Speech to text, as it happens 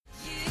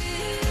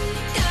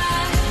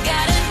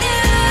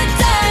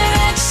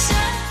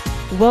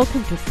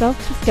welcome to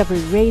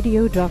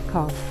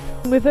selfdiscoveryradio.com.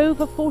 With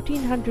over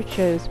 1,400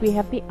 shows, we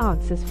have the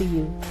answers for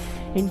you.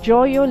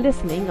 Enjoy your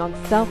listening on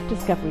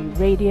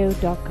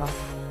selfdiscoveryradio.com.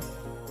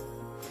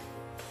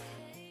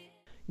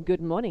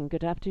 Good morning,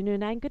 good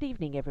afternoon, and good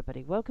evening,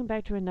 everybody. Welcome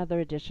back to another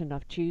edition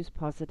of Choose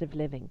Positive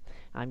Living.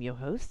 I'm your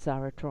host,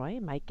 Sarah Troy.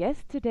 My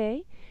guest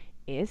today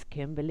is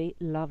Kimberly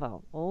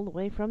Lovell, all the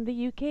way from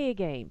the UK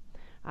again.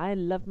 I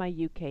love my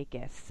UK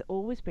guests.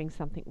 Always bring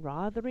something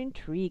rather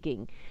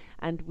intriguing.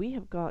 And we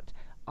have got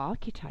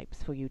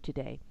archetypes for you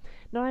today.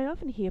 Now, I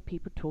often hear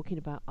people talking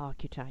about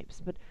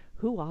archetypes, but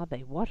who are they?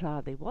 What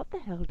are they? What the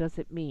hell does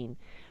it mean?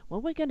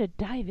 Well, we're going to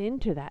dive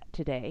into that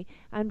today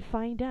and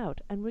find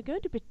out. And we're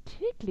going to be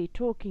particularly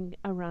talking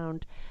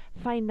around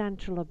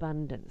financial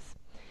abundance.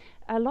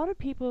 A lot of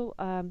people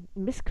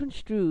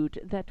misconstrued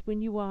that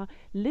when you are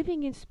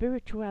living in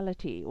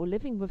spirituality or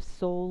living with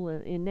soul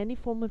in any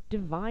form of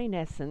divine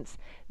essence,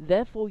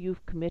 therefore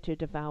you've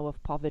committed a vow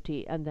of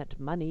poverty and that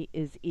money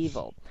is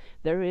evil.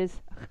 There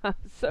is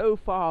so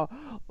far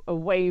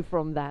away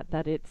from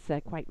that it's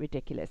quite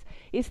ridiculous.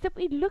 It's that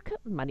we look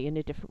at money in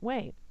a different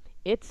way.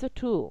 It's a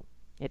tool.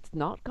 It's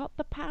not got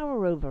the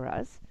power over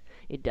us.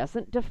 It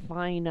doesn't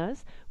define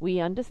us.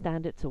 We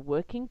understand it's a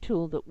working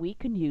tool that we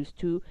can use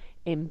to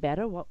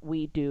embetter what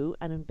we do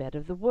and embetter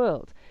the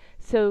world.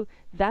 So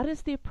that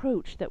is the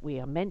approach that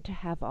we are meant to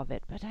have of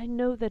it. But I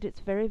know that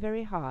it's very,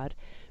 very hard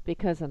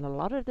because in a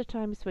lot of the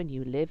times when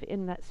you live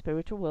in that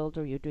spiritual world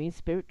or you're doing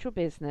spiritual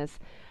business,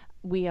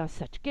 we are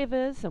such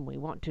givers and we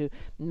want to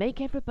make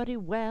everybody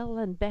well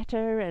and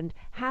better and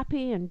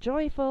happy and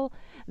joyful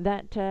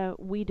that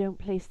we don't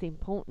place the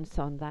importance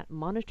on that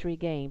monetary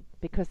gain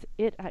because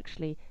it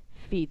actually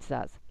feeds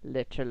us,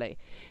 literally.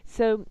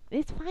 So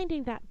it's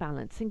finding that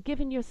balance and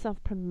giving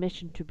yourself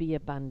permission to be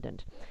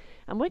abundant.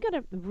 And we're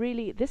going to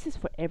really, this is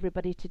for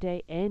everybody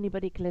today,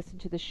 anybody can listen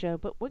to the show,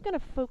 but we're going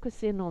to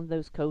focus in on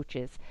those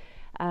coaches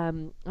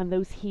and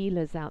those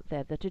healers out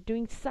there that are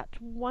doing such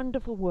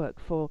wonderful work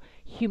for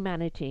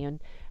humanity and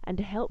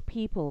to help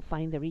people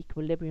find their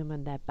equilibrium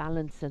and their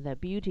balance and their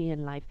beauty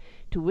in life,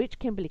 to which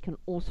Kimberly can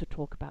also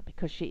talk about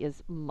because she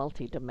is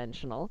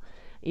multidimensional,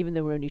 even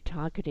though we're only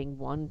targeting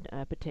one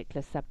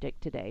particular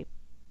subject today.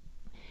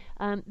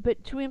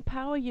 But to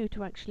empower you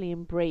to actually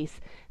embrace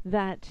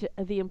that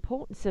the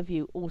importance of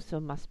you also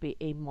must be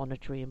a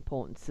monetary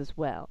importance as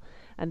well,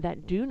 and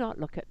that do not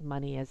look at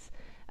money as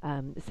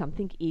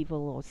something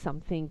evil or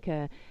something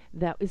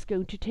that is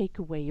going to take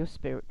away your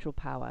spiritual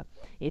power.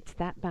 It's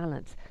that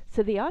balance.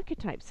 So the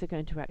archetypes are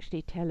going to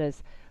actually tell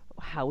us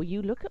how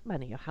you look at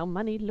money or how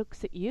money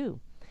looks at you.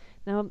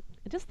 Now,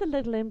 just a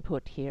little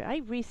input here. I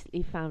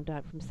recently found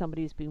out from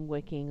somebody who's been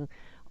working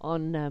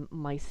on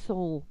my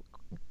soul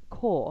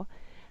core,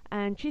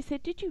 and she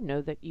said, did you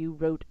know that you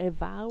wrote a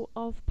vow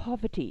of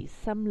poverty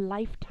some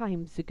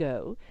lifetimes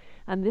ago,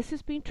 and this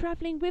has been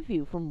traveling with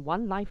you from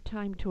one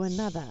lifetime to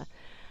another?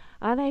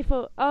 And I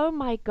thought, oh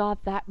my God,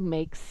 that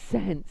makes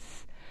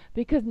sense.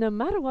 Because no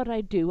matter what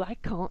I do, I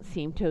can't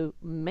seem to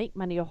make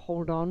money or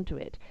hold on to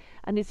it.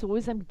 And it's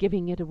always I'm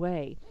giving it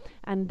away.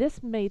 And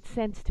this made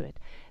sense to it.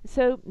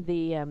 So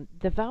the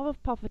vow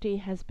of poverty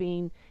has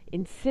been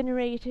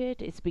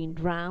incinerated, it's been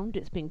drowned,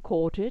 it's been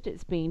quartered,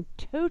 it's been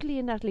totally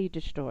and utterly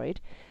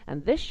destroyed.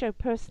 And this show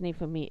personally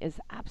for me is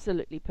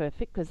absolutely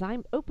perfect because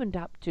I'm opened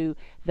up to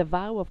the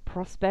vow of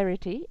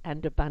prosperity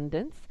and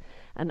abundance.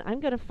 And I'm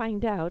going to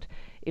find out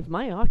if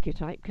my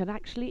archetype can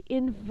actually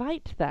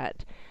invite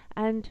that.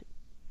 And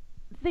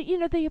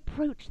the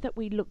approach that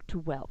we look to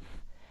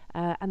wealth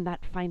and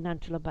that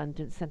financial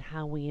abundance and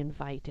how we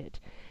invite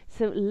it.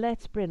 So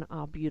let's bring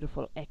our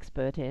beautiful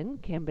expert in,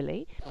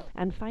 Kimberly,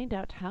 and find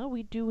out how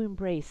we do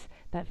embrace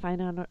that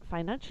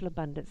financial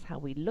abundance, how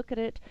we look at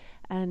it,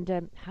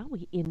 and how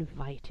we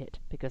invite it,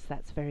 because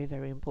that's very,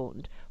 very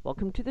important.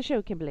 Welcome to the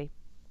show, Kimberly.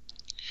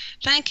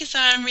 Thank you,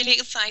 Sarah. I'm really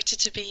excited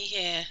to be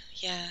here.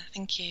 Yeah,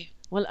 thank you.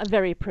 Well, a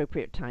very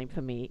appropriate time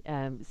for me.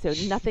 So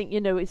nothing,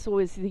 it's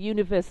always, the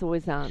universe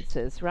always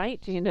answers, right?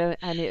 And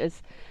it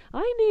was,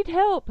 I need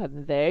help,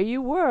 and there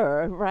you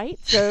were, right?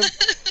 So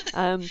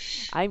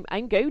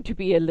I'm going to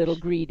be a little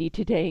greedy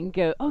today and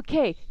go,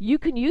 okay, you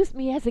can use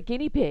me as a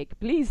guinea pig,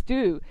 please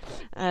do,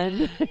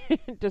 and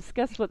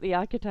discuss what the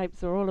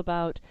archetypes are all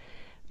about.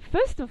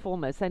 First and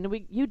foremost, I know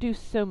you do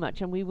so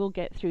much, and we will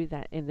get through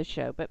that in the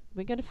show, but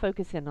we're going to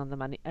focus in on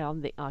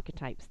the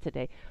archetypes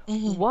today.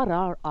 Mm-hmm. What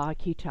are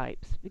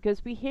archetypes?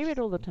 Because we hear it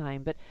all the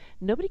time, but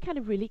nobody kind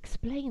of really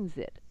explains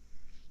it.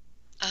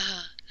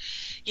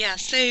 Yeah,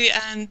 so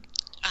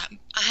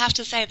I have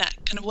to say that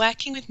kind of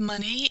working with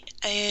money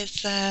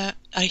is a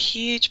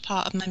huge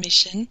part of my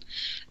mission,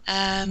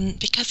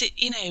 because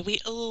we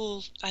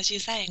all, as you're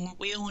saying,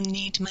 we all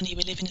need money.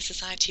 We live in a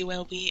society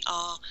where we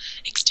are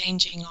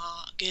exchanging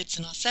our goods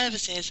and our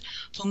services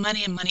for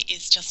money, and money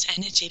is just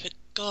energy, but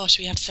gosh,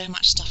 we have so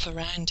much stuff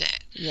around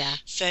it. Yeah.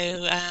 So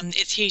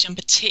it's huge, and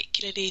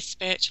particularly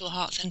spiritual,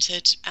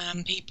 heart-centered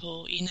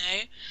people,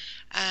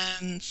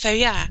 So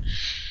yeah.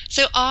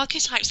 So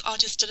archetypes are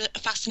just a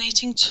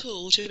fascinating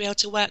tool to be able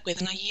to work with,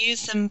 and I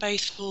use them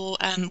both for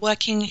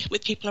working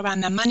with people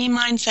around their money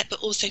mindset, but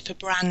also for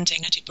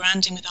branding. I do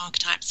branding with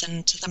archetypes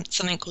and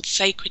something called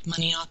sacred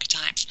money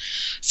archetypes.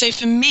 So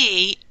for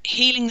me,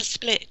 healing the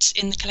split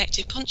in the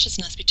collective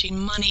consciousness between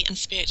money and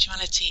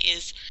spirituality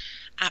is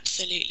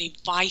absolutely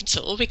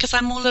vital, because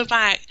I'm all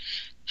about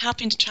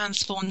helping to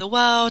transform the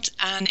world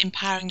and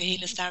empowering the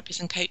healers,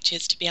 therapists and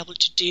coaches to be able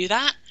to do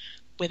that.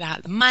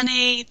 Without the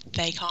money,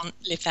 they can't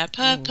live their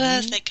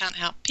purpose, they can't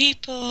help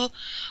people,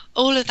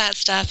 all of that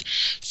stuff.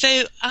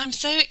 So I'm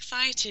so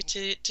excited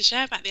to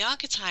share about the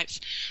archetypes.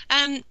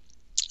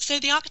 So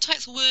the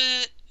archetypes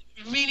were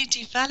really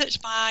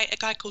developed by a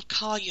guy called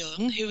Carl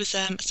Jung, who was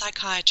a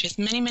psychiatrist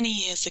many, many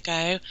years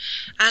ago.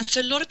 And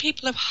so a lot of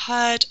people have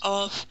heard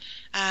of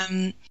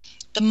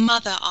the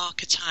mother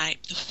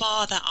archetype, the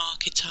father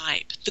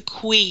archetype, the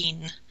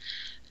queen.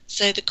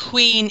 So the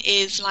queen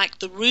is like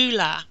the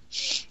ruler.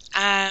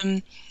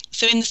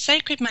 So in the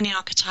sacred money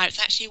archetypes,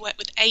 I actually work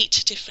with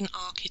 8 different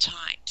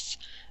archetypes.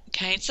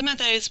 Okay, some of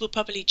those will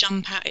probably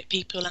jump out at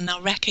people and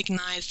they'll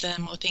recognize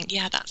them or think,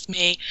 yeah, that's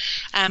me.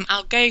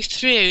 I'll go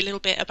through a little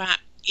bit about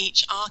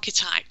each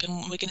archetype,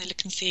 and we're going to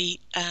look and see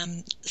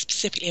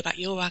specifically about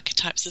your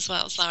archetypes as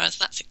well, Sarah, so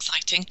that's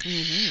exciting.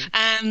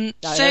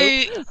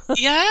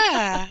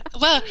 Yeah,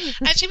 well,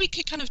 actually we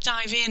could kind of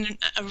dive in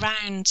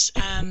around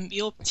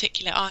your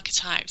particular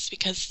archetypes,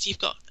 because you've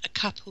got a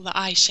couple that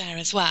I share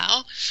as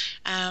well,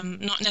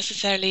 not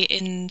necessarily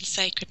in the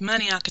sacred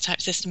money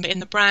archetype system, but in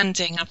the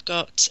branding I've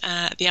got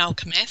the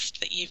alchemist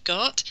that you've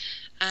got,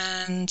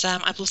 and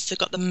I've also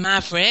got the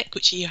maverick,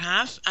 which you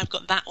have. I've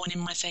got that one in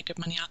my sacred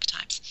money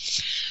archetypes.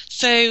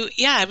 So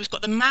yeah, we've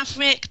got the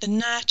maverick, the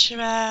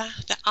nurturer,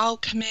 the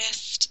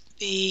alchemist,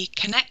 the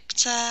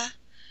connector,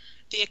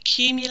 the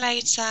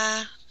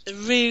accumulator, the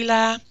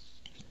ruler.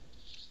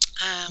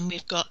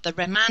 We've got the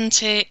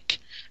romantic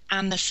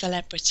and the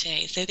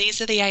celebrity. So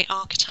these are the 8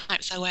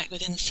 archetypes I work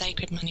with in the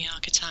sacred money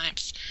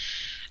archetypes.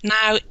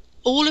 Now,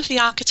 all of the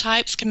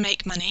archetypes can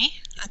make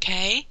money,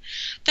 okay?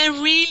 They're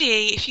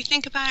really, if you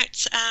think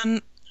about,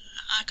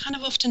 I kind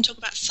of often talk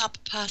about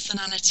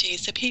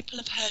sub-personalities. So people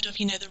have heard of,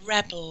 the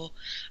rebel.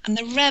 And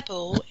the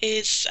rebel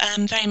is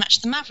very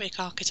much the maverick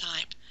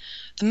archetype.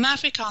 The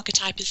maverick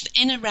archetype is the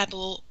inner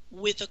rebel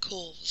with a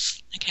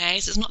cause, okay?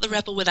 So it's not the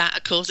rebel without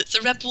a cause, it's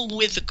the rebel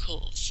with a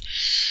cause.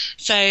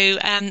 So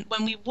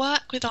when we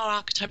work with our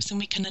archetypes and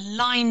we can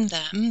align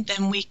them,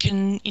 then we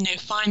can,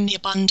 find the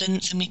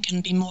abundance, and we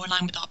can be more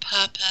aligned with our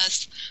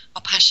purpose,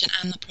 our passion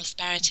and the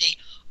prosperity.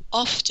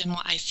 Often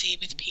what I see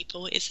with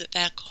people is that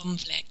there are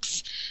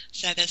conflicts.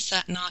 So there's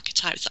certain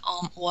archetypes that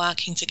aren't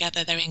working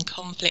together, they're in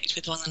conflict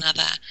with one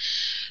another.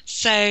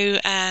 So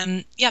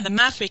the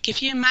maverick,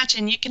 if you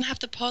imagine, you can have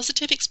the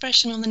positive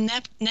expression or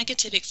the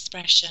negative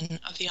expression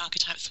of the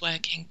archetypes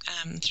working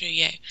through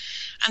you.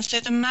 And so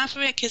the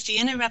maverick is the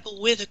inner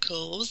rebel with a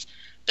cause,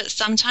 but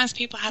sometimes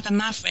people have a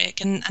maverick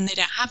and they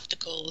don't have the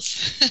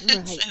cause.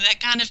 Right. So they're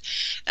kind of,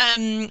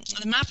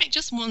 the maverick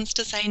just wants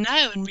to say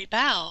no and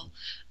rebel.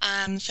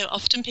 So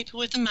often people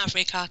with the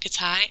maverick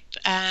archetype,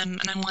 and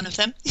I'm one of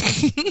them.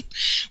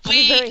 I'm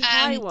a very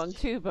high one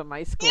too, by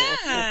my score.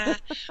 Yeah,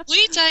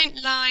 we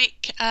don't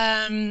like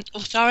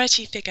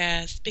authority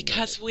figures,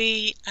 because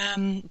the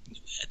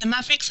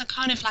mavericks are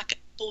kind of like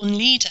born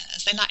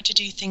leaders. They like to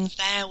do things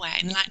their way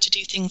and like to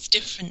do things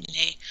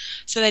differently.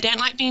 So they don't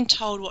like being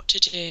told what to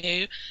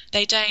do.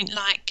 They don't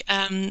like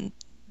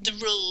the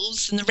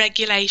rules and the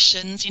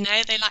regulations,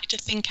 they like to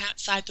think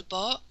outside the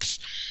box.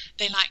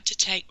 They like to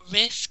take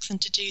risks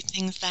and to do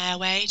things their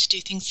way, to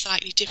do things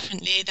slightly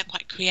differently. They're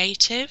quite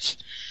creative.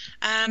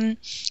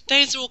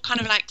 Those are all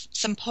kind of like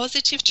some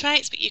positive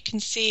traits, but you can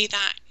see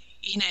that,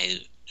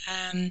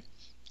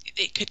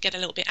 it could get a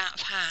little bit out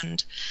of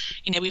hand.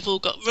 We've all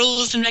got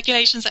rules and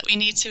regulations that we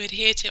need to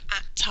adhere to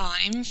at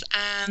times.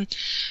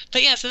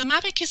 But yeah, so the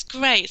maverick is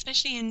great,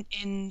 especially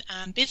in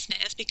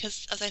business,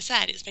 because, as I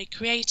said, it's very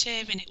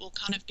creative and it will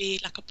kind of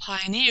be like a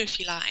pioneer, if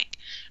you like,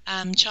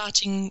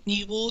 charting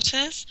new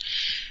waters.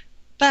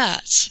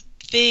 But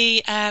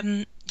the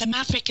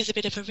maverick is a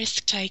bit of a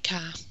risk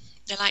taker.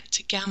 They like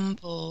to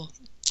gamble.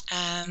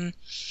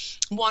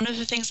 One of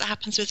the things that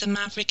happens with the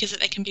maverick is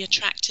that they can be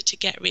attracted to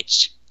get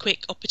rich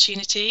quick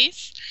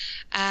opportunities,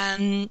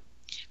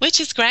 which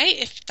is great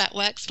if that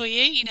works for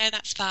you,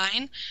 that's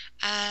fine.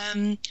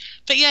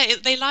 But yeah,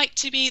 they like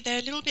to be, they're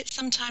a little bit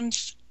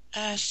sometimes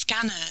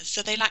scanners,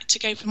 so they like to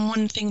go from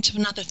one thing to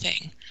another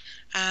thing.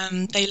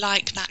 They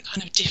like that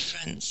kind of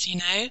difference,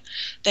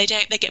 they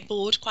get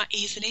bored quite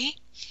easily.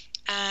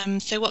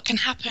 So what can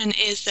happen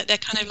is that they're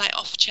kind of like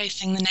off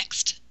chasing the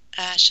next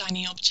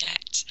shiny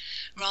object,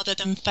 rather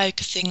than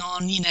focusing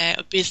on,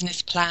 a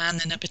business plan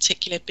and a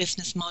particular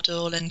business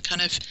model and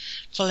kind of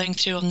following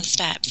through on the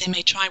steps. They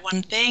may try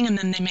one thing and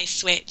then they may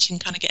switch and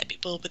kind of get a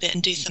bit bored with it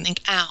and do something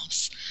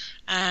else.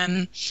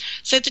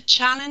 So the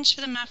challenge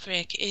for the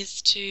Maverick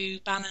is to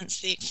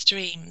balance the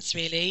extremes,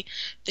 really,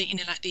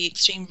 like the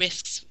extreme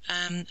risks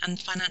and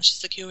financial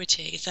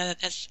security, so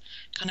that there's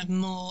kind of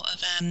more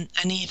of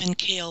an even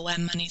keel where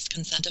money's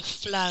concerned. A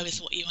flow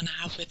is what you want to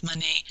have with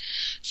money.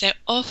 So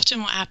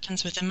often what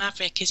happens with the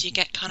Maverick is you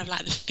get kind of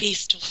like the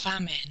feast or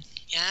famine.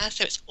 Yeah,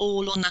 so it's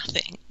all or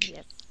nothing.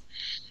 Yes.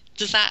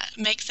 Does that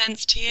make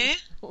sense to you?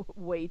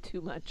 Way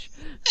too much.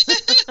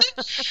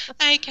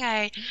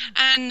 Okay.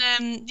 And,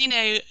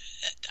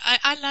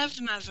 I love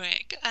the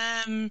Maverick.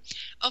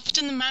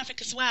 Often the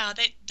Maverick as well,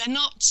 they're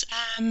not,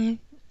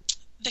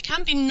 they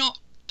can be not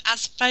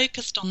as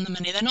focused on the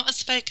money. They're not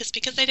as focused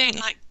because they don't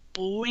like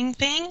boring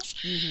things.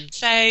 Mm-hmm.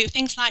 So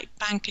things like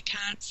bank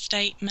account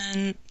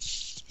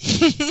statements,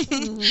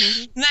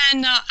 they're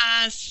not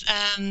as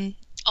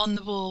on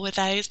the wall with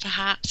those,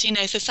 perhaps.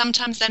 So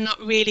sometimes they're not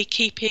really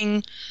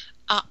keeping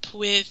up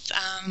with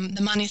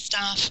the money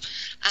stuff,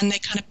 and they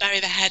kind of bury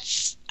their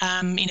heads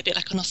a bit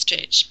like an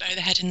ostrich, bury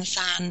their head in the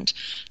sand.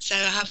 So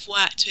I have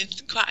worked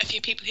with quite a few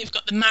people who've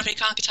got the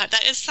Maverick archetype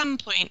that at some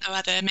point or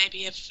other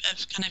maybe have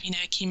kind of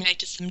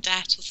accumulated some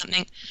debt or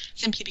something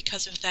simply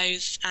because of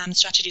those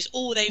strategies,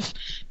 or they've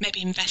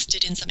maybe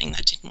invested in something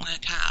that didn't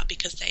work out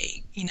because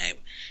they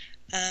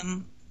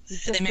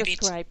just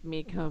described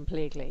me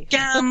completely.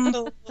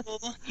 Gamble,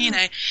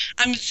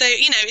 so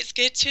it's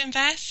good to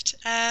invest.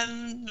 I've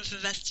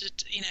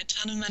invested, a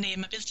ton of money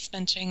in my business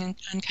mentoring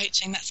and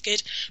coaching. That's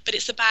good, but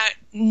it's about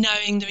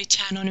knowing the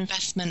return on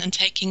investment and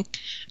taking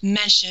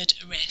measured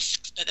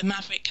risks. But the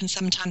Maverick can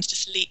sometimes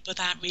just leap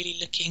without really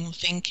looking or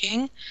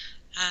thinking,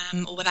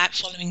 or without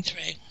following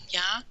through.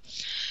 Yeah,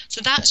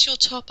 so that's your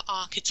top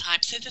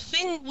archetype. So the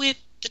thing with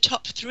the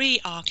top 3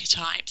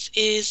 archetypes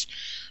is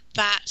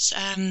that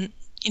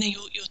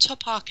your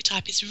top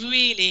archetype is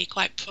really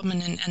quite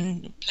prominent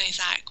and plays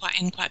out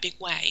in quite a big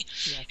way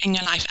in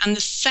your life. And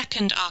the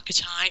second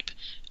archetype,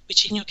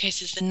 which in your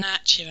case is the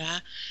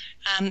nurturer,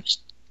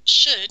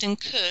 should and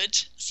could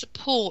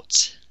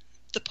support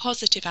the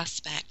positive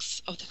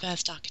aspects of the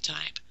first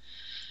archetype.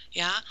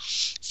 Yeah.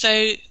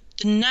 So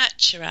the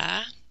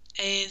nurturer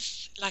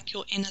is like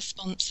your inner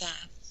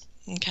sponsor.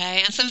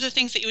 Okay, and some of the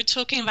things that you were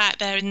talking about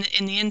there in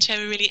the intro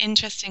are really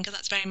interesting because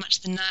that's very much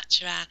the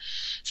nurturer.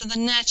 So the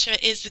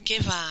nurturer is the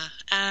giver.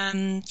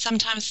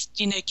 Sometimes,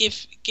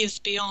 gives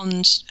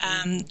beyond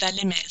their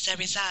limits, their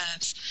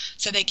reserves.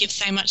 So they give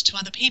so much to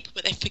other people,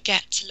 but they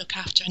forget to look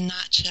after and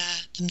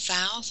nurture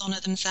themselves,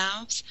 honour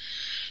themselves.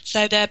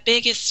 So their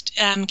biggest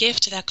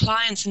gift to their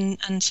clients and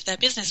to their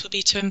business would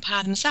be to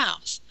empower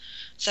themselves.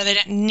 So they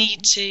don't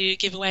need to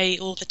give away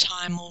all the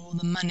time or all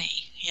the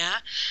money. Yeah.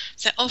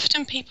 So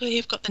often people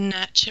who've got the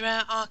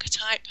nurturer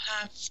archetype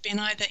have been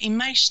either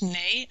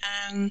emotionally,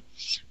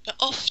 but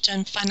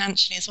often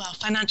financially as well,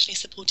 financially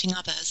supporting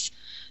others,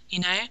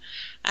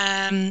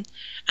 and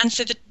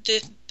so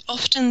the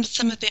often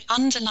some of the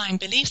underlying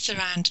beliefs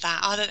around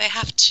that are that they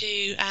have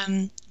to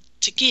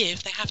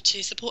give, they have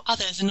to support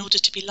others in order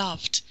to be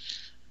loved,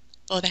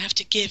 or they have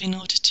to give in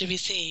order to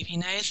receive,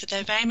 so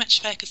they're very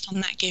much focused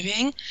on that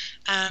giving.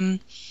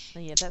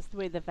 Yeah, that's the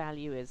way the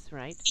value is,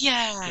 right?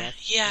 Yeah,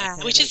 yes,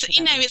 yeah. Which is,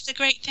 it's a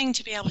great thing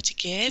to be able to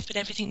give, but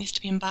everything needs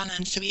to be in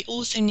balance. So we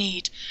also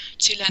need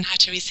to learn how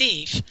to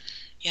receive.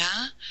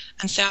 Yeah,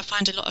 and so I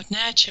find a lot of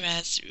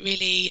nurturers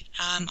really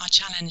are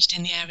challenged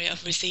in the area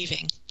of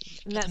receiving.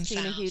 And that's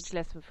been a huge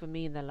lesson for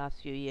me in the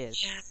last few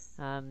years. Yeah.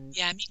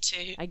 Yeah, me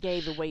too. I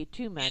gave away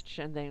too much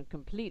and then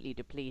completely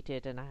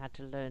depleted, and I had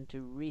to learn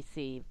to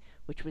receive,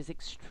 which was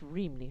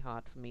extremely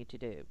hard for me to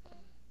do.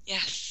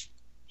 Yes,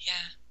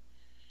 yeah.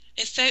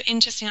 It's so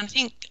interesting. I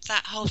think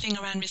that whole thing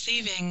around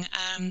receiving,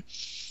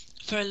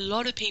 for a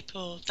lot of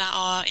people that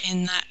are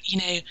in that,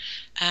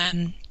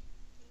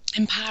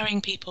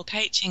 empowering people,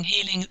 coaching,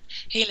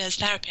 healers,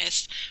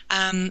 therapists,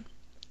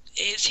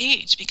 is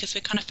huge because we're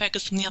kind of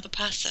focused on the other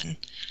person.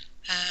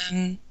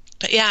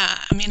 But yeah,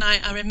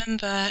 I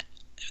remember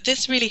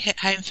this really hit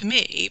home for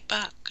me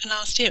back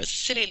last year. It was a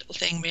silly little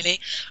thing,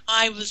 really.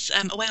 I was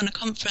away on a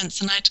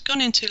conference and I'd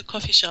gone into a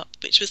coffee shop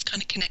which was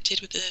kind of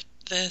connected with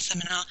the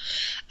seminar,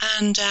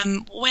 and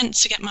went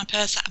to get my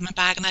purse out of my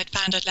bag, and I'd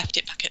found I'd left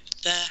it back at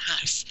the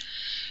house.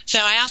 So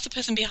I asked the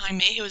person behind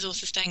me, who was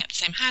also staying at the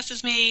same house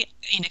as me,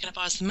 can I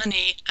borrow some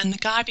money? And the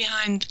guy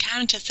behind the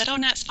counter said, "Oh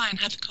no, it's fine,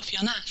 have the coffee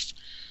on us."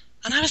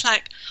 And I was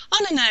like,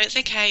 "Oh no, it's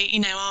okay,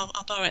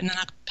 I'll borrow it and then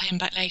I'll pay him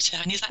back later."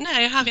 And he's like,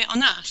 "No, have it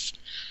on us."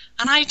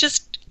 And I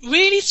just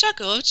really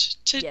struggled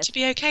to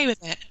be okay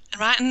with it,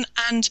 right?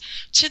 And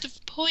to the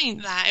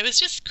point that it was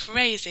just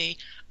crazy.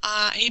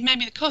 He made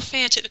me the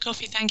coffee. I took the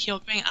coffee. "Thank you.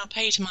 I'll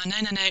pay you tomorrow." No,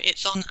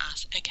 it's on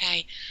us.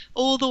 Okay.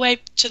 All the way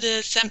to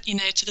the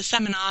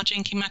seminar,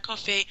 drinking my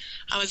coffee.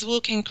 I was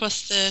walking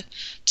across to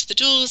the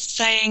doors,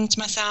 saying to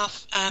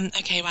myself,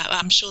 "Okay, right. Well,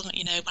 I'm sure that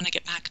when I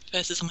get back, the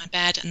purse is on my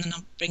bed, and then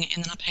I'll bring it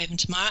in, and I'll pay them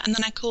tomorrow." And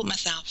then I caught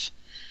myself,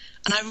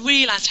 and I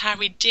realised how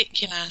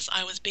ridiculous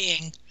I was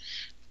being.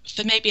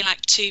 for maybe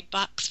like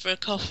 $2 for a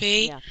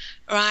coffee, Yeah.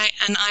 right?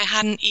 And I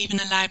hadn't even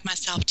allowed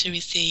myself to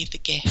receive the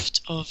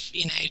gift of,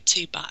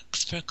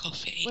 $2 for a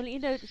coffee. Well,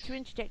 to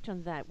interject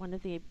on that, one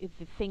of the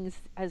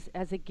things as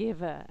a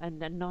giver and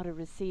not a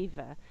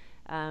receiver,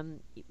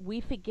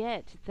 we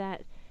forget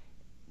that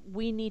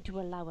we need to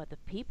allow other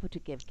people to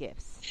give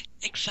gifts.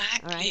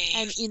 All right, Exactly.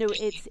 and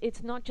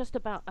it's not just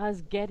about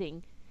us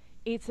getting;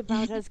 it's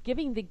about us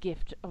giving the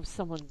gift of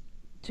someone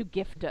to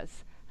gift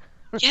us.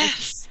 Right?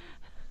 Yes.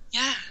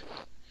 Yeah.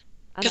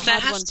 And a Because there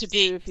hard has one to to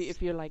do be.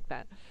 if you're like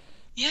that.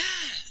 Yeah,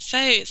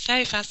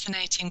 so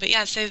fascinating. But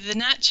yeah, so the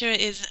Nurturer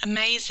is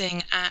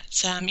amazing at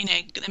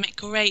they make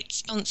great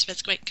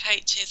sponsors, great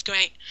coaches,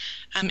 great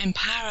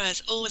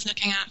empowerers, always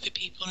looking out for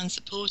people and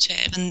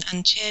supportive and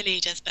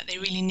cheerleaders. But they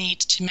really need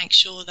to make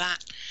sure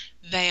that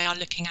they are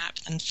looking out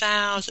for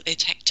themselves, that they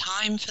take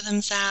time for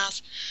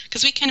themselves,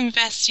 because we can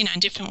invest, in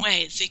different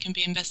ways. We can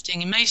be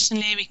investing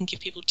emotionally, we can give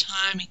people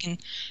time, we can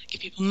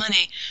give people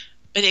money.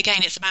 But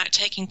again, it's about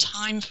taking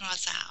time for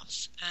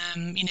ourselves,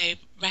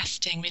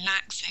 resting,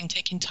 relaxing,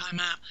 taking time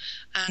out,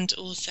 and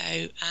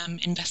also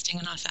investing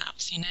in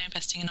ourselves,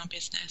 investing in our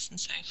business and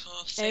so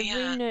forth. So, Every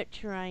yeah,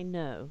 nurturer I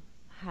know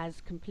has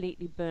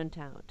completely burnt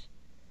out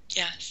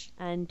yes.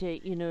 and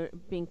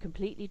being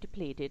completely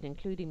depleted,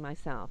 including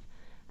myself,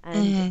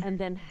 and Mm, and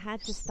then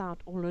had to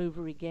start all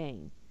over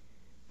again.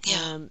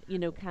 yeah,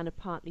 Kind of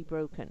partly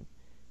broken.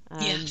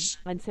 yes,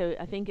 And so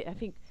I think,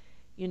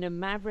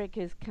 Maverick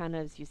is kind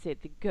of, as you said,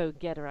 the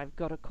go-getter. I've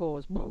got a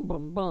cause, boom,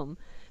 boom, boom.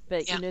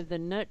 But yeah, the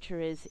nurture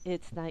is,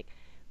 it's like,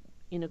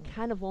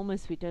 kind of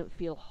almost we don't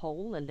feel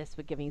whole unless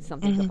we're giving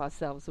something hmm of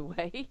ourselves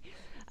away.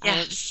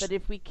 yes, But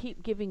if we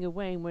keep giving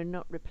away and we're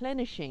not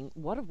replenishing,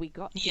 what have we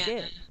got to yeah,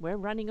 give? We're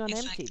running on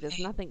empty. There's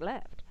exactly. nothing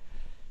left.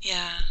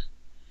 Yeah,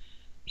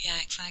 yeah,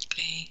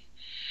 exactly.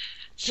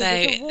 So So,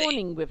 there's a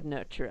warning with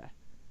nurturer.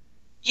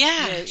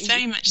 yeah,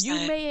 very much You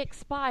so. may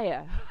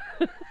expire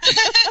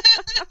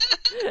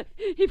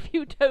if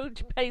you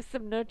don't pay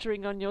some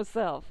nurturing on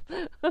yourself.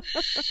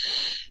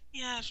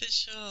 Yeah, for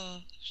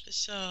sure, for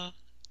sure.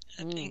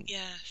 I Mm, think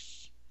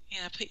yes.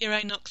 Yeah, put your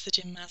own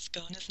oxygen mask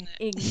on, isn't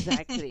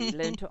exactly. it?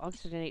 Learn to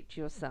oxygenate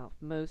yourself,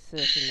 most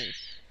certainly.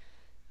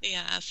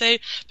 Yeah. So,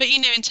 but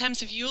in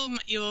terms of your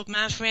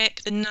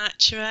maverick, the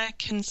nurturer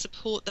can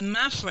support the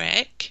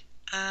maverick,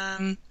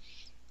 um,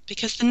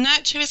 because the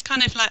nurturer is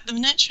kind of like the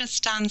nurturer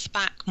stands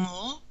back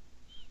more,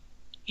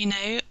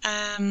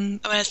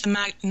 whereas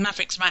the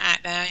maverick's right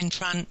out there in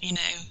front,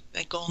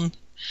 they're gone.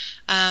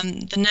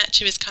 The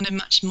nurturer is kind of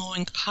much more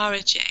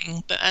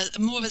encouraging, but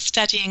more of a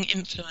steadying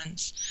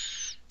influence.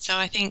 So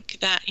I think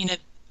that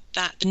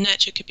that the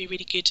nurturer could be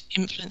really good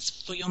influence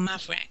for your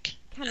maverick,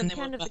 Kind and of, they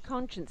will kind of the work.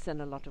 conscience in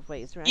a lot of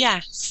ways, right?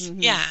 Yes, Mm-hmm.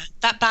 yeah,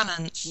 that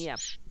balance. Yeah.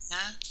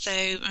 Yeah. So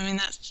I mean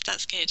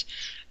that's good.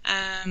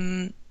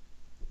 Um,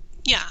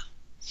 yeah.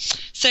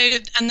 So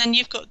and then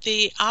you've got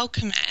the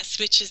alchemist,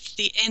 which is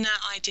the inner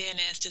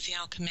idealist, is the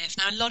alchemist.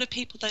 Now a lot of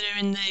people that are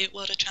in the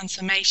world of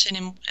transformation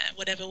in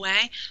whatever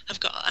way have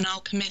got an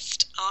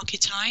alchemist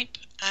archetype,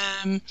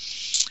 and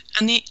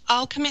the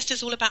alchemist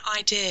is all about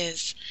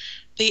ideas.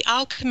 The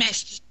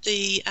alchemist,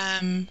 the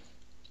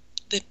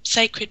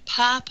sacred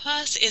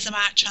purpose is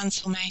about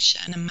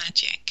transformation and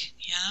magic.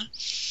 Yeah.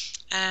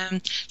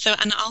 So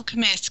an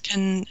alchemist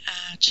can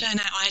churn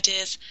out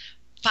ideas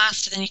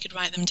faster than you could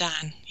write them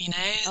down.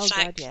 Oh, It's God,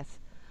 like yes.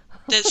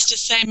 there's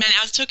just so many.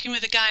 I was talking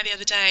with a guy the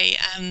other day,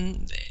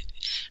 an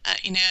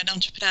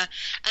entrepreneur,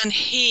 and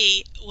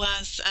he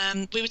was.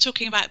 We were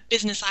talking about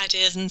business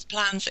ideas and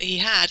plans that he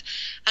had,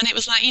 and it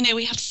was like,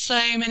 we have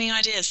so many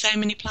ideas, so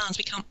many plans,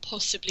 we can't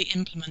possibly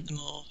implement them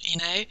all.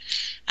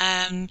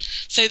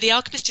 So the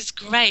Alchemist is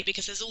great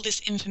because there's all this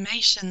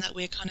information that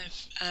we're kind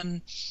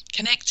of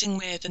connecting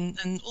with,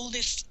 and all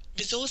these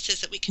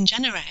resources that we can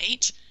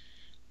generate,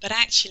 but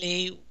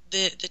actually.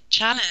 The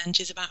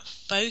challenge is about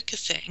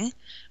focusing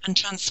and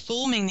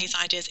transforming these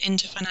ideas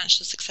into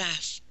financial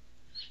success.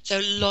 So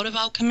a lot of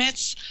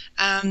alchemists,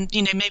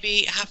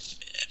 maybe have,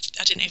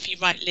 I don't know if you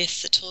write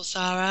lists at all,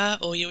 Sarah,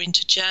 or you're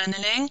into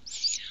journaling,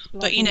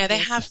 but, Blogging, they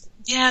yes. have,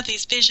 yeah,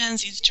 these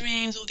visions, these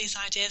dreams, all these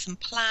ideas and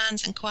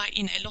plans and quite,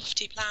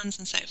 lofty plans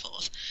and so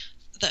forth,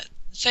 that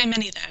so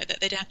many though that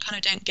they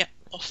don't get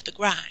off the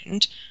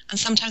ground, and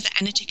sometimes the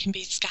energy can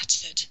be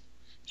scattered.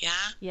 Yeah.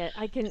 Yeah,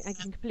 I can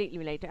completely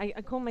relate.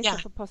 I call Yeah.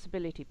 myself a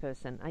possibility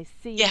person. I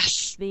see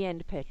Yes. the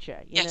end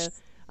picture.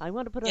 Yes. I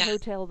want to put a Yeah.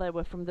 hotel there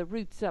where from the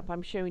roots up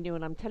I'm showing you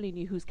and I'm telling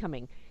you who's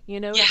coming.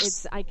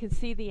 Yes. I can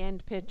see the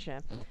end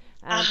picture.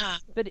 Uh-huh.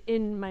 But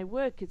in my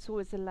work, it's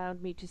always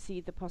allowed me to see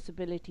the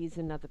possibilities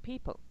in other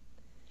people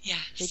Yes.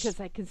 because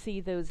I can see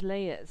those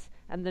layers.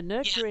 And the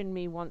Yeah. nurture in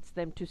me wants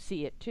them to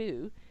see it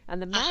too,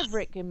 and the Uh-huh.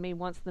 maverick in me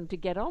wants them to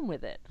get on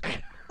with it.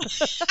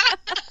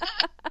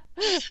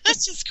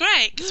 That's just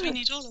great because we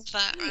need all of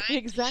that, right?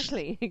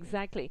 Exactly,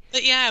 exactly.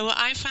 But yeah, what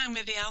I found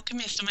with The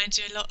Alchemist, and I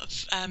do a lot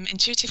of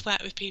intuitive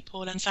work with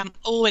people, and so I'm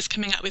always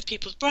coming up with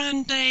people's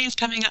brand names,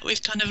 coming up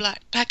with kind of like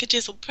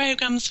packages or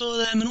programs for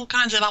them, and all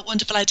kinds of like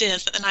wonderful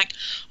ideas that they're like,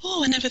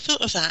 oh, I never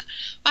thought of that.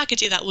 Well, I could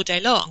do that all day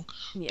long.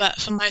 Yeah.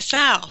 But for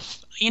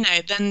myself,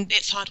 then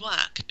it's hard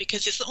work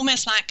because it's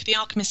almost like The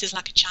Alchemist is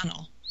like a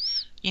channel.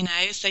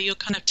 So you're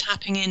kind of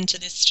tapping into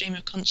this stream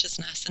of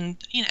consciousness, and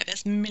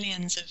there's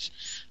millions of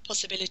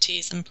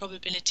possibilities and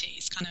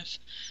probabilities kind of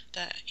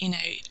that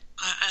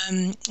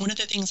one of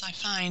the things I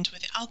find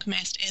with The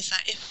Alchemist is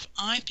that if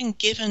I've been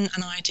given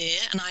an idea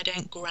and I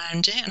don't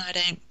ground it and I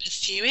don't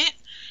pursue it,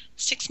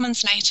 6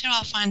 months later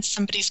I'll find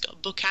somebody's got a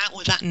book out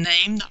with that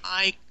name that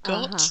I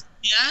got.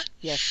 Yeah.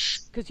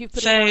 Yes, because you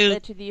put it out there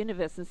to the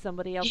universe and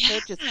somebody else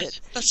purchased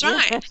it. That's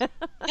right.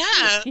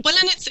 Yeah. Well,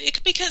 and it's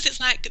because it's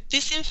like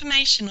this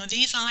information or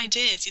these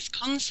ideas, these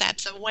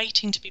concepts are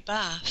waiting to be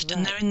birthed,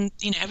 and they're in.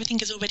 Everything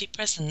is already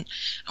present,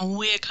 and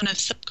we're kind of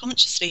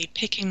subconsciously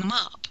picking them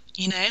up.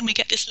 And we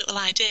get this little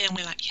idea, and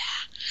we're like, yeah.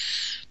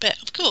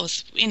 But of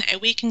course,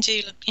 we can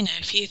do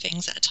a few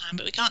things at a time,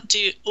 but we can't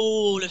do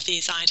all of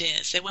these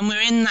ideas. So when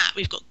we're in that,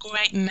 we've got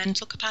great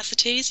mental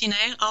capacities.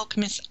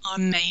 Alchemists are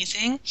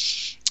amazing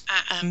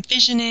at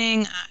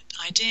visioning,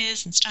 at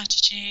ideas and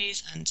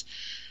strategies and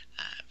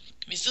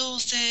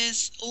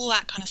resources, all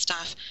that kind of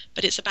stuff.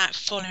 But it's about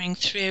following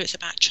through. It's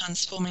about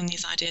transforming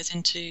these ideas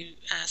into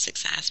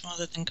success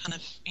rather than kind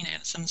of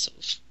some sort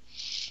of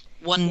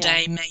one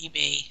day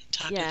maybe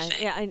type of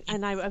thing. Yeah,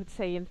 and I would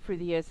say through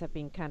the years I've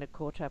been kind of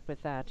caught up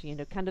with that,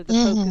 kind of the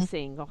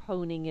focusing or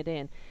honing it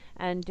in.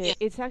 And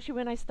it's actually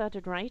when I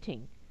started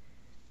writing,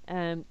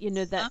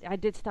 that I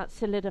did start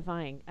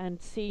solidifying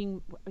and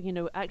seeing,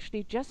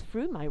 actually just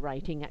through my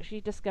writing, actually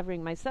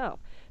discovering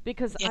myself.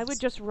 Because I would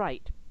just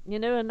write,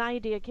 an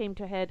idea came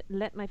to head,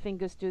 let my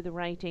fingers do the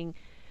writing,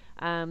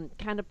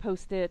 kind of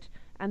post it.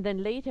 And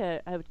then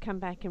later I would come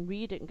back and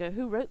read it and go,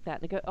 who wrote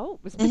that? And I go, oh,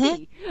 it was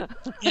me.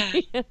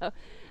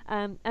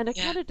 And I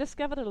kind of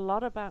discovered a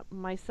lot about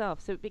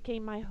myself. So it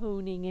became my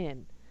honing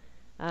in.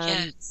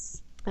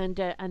 And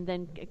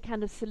then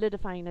kind of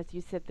solidifying, as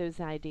you said,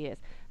 those ideas.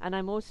 And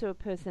I'm also a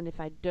person,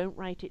 if I don't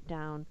write it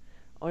down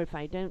or if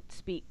I don't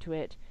speak to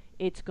it,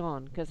 it's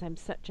gone because I'm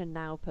such a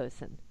now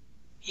person.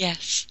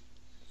 Yes.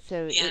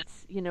 So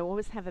it's,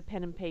 always have a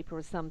pen and paper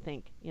or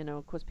something.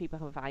 Of course, people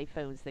have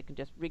iPhones, they can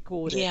just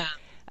record it.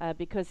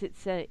 Because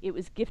it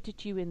was gifted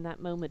to you in that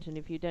moment. And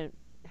if you don't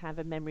have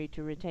a memory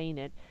to retain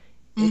it,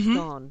 it's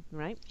gone,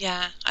 right?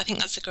 Yeah, I think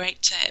that's a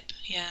great tip.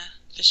 Yeah,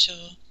 for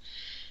sure.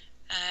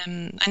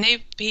 I know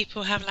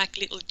people have like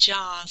little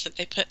jars that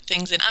they put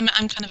things in.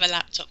 I'm kind of a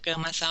laptop girl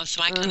myself,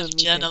 so I kind of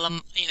journal.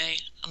 I'm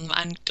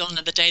gone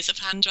are the days of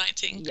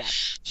handwriting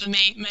for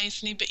me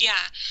mostly. But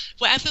yeah,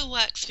 whatever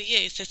works for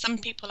you. So some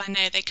people I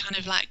know, they kind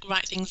of like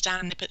write things down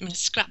and they put them in a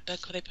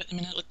scrapbook or they put them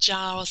in a little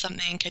jar or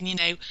something.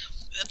 And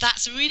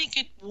that's a really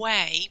good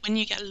way when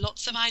you get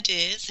lots of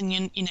ideas and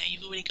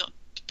you've already got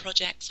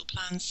projects or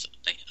plans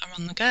that are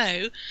on the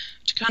go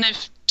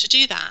to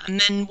do that. And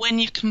then when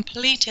you've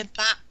completed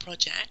that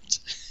project,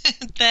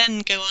 then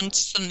go on to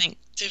something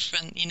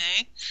different,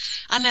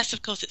 unless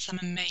of course it's some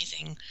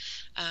amazing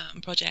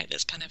project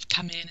that's kind of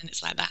come in and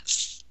it's like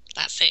that's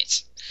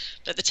it.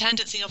 But the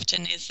tendency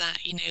often is that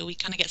we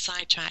kind of get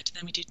sidetracked and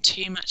then we do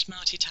too much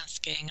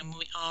multitasking and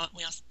we are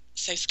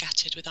so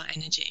scattered with our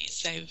energy.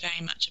 So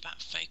very much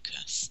about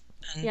focus.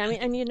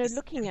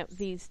 Looking at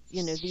these,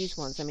 these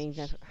ones, they've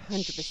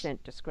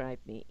 100%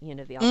 described me,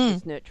 the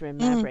Alchemist, Nurturer, and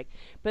Maverick,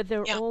 but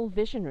they're all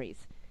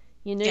visionaries.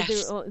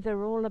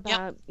 They're all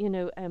about,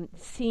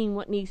 seeing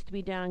what needs to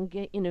be done,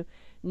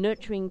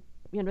 nurturing.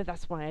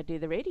 That's why I do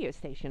the radio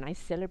station. I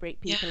celebrate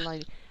people.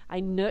 I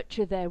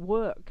nurture their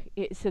work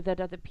so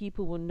that other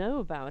people will know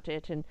about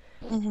it and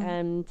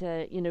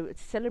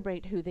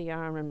celebrate who they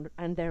are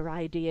and their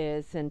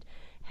ideas and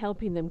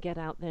helping them get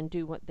out there and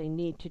do what they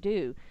need to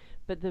do.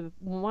 But the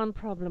one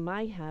problem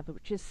I have,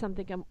 which is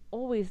something I'm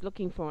always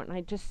looking for, and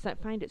I just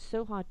find it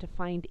so hard to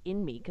find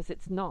in me because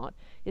it's not,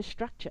 is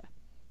structure.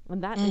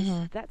 And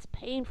that's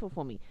painful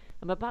for me.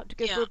 I'm about to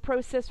go through a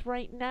process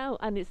right now,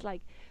 and it's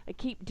like I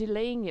keep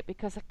delaying it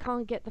because I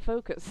can't get the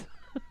focus.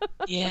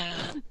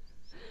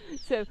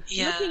 So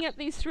looking at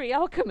these three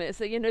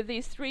alchemists,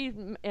 these three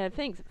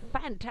things,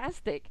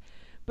 fantastic.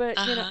 But,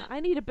 I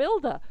need a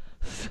builder.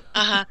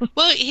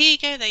 Well, here you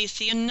go there. You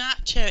see, your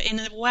nurture, in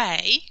a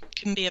way,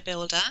 can be a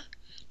builder.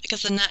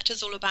 Because the nurture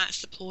is all about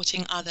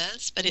supporting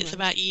others, but it's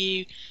about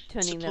you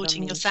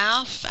supporting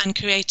yourself and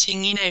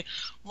creating,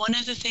 one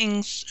of the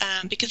things,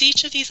 because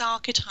each of these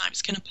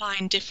archetypes can apply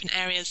in different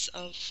areas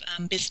of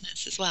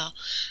business as well.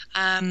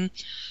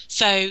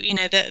 So,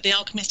 the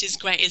alchemist is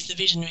great, is the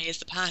visionary, is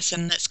the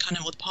person that's kind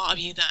of the part of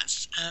you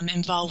that's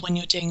involved when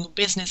you're doing your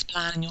business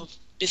plan and your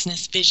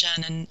business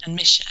vision and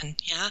mission,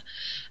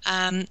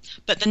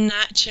 but the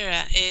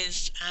nurturer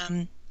is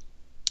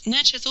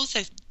also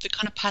the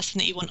kind of person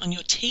that you want on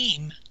your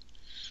team.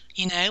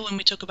 when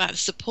we talk about the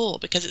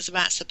support, because it's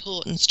about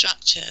support and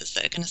structures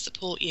that are going to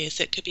support you.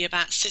 So it could be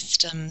about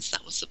systems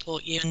that will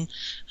support you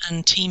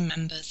and team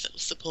members that will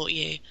support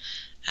you.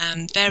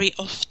 Very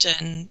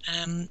often,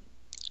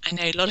 I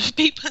know a lot of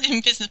people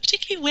in business,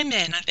 particularly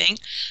women, I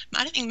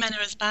don't think men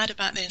are as bad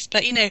about this,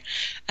 but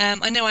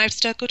I know I've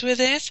struggled with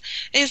this,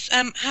 is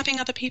having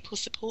other people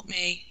support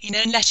me,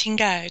 and letting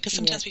go, because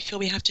sometimes we feel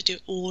we have to do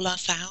it all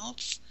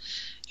ourselves.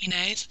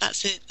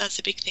 So that's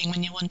a big thing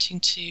when you're wanting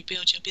to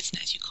build your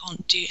business. You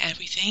can't do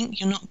everything.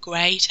 You're not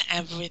great at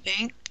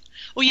everything.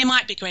 Or you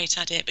might be great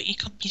at it, but you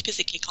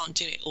physically can't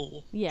do it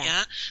all.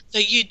 Yeah. So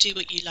you do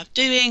what you love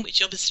doing,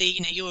 which obviously,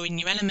 you're in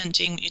your element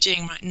doing what you're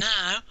doing right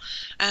now.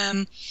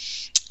 And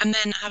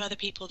then have other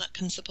people that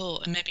can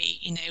support and maybe,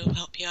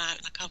 help you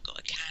out. Like I've got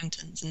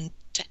accountants and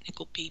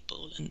technical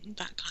people and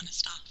that kind of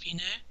stuff,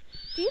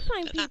 Do you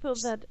find people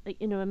that,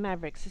 are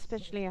mavericks,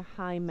 especially a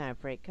high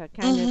maverick, are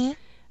kind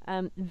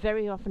of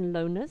very often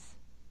loners?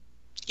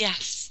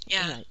 Yes,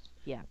 yeah. Right.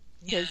 Yeah.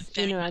 Because,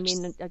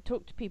 I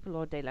talk to people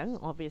all day long,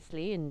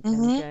 obviously, and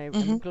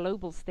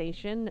global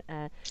station.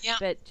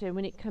 But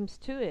when it comes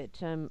to it,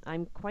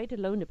 I'm quite a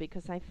loner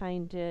because I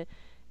find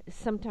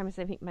sometimes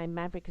I think my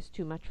maverick is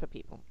too much for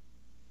people.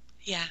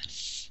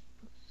 Yes.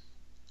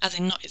 As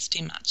in, not it's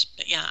too much,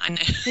 but yeah, I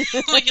know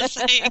what you're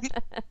saying.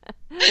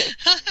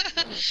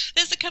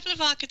 There's a couple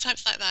of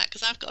archetypes like that,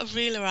 because I've got a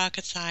ruler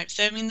archetype.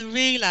 So, the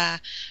ruler...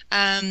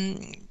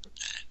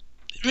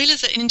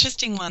 ruler's an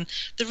interesting one.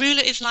 The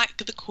ruler is like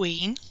the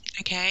queen,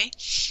 okay?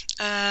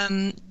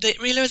 The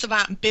ruler is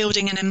about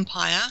building an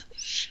empire,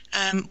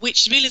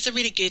 which rulers are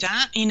really good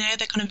at.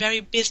 They're kind of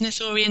very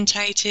business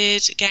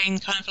orientated, again,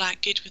 kind of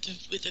like good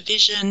with the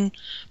vision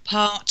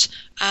part.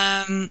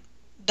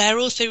 They're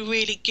also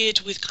really good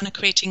with kind of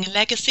creating a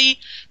legacy.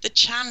 The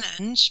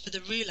challenge for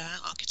the ruler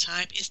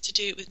archetype is to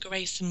do it with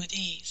grace and with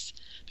ease,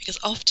 because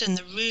often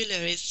the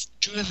ruler is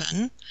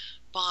driven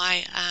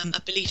by a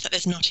belief that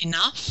there's not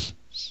enough.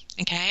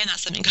 Okay, and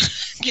that's something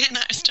again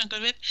I struggle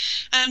with.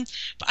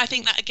 But I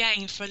think that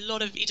again, for a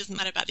lot of, it doesn't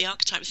matter about the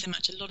archetype so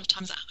much. A lot of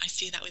times I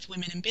see that with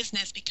women in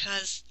business,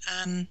 because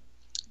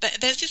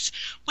there's this,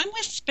 when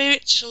we're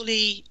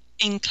spiritually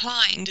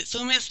inclined, it's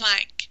almost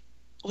like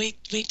we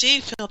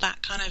do feel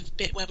that kind of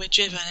bit where we're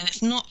driven, and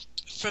it's not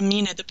from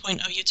the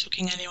point of you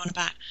talking earlier on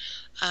about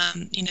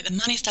the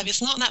money stuff.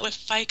 It's not that we're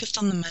focused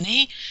on the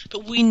money,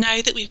 but we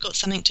know that we've got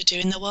something to do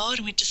in the world,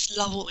 and we just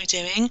love what we're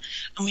doing,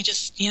 and we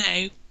just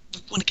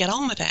want to get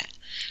on with it,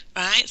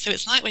 right? So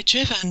it's like we're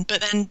driven,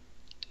 but then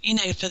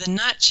for the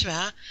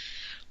nurturer,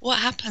 what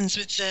happens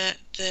with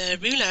the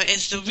ruler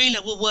is the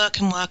ruler will work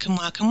and work and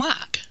work and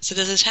work. So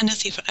there's a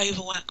tendency for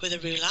overwork with a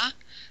ruler.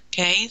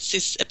 Okay, so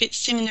it's a bit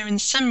similar in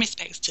some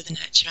respects to the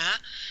nurturer,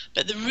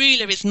 but the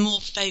ruler is more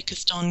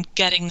focused on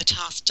getting the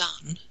task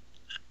done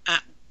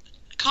at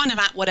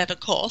whatever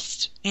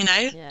cost,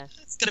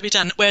 It's got to be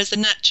done. Whereas the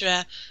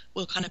nurturer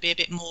will kind of be a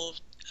bit more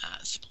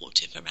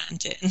supportive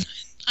around it and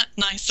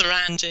nice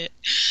around it.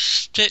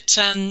 But,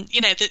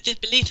 the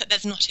belief that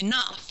there's not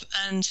enough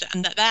and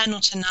that they're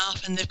not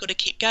enough and they've got to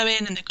keep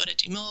going and they've got to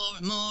do more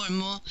and more and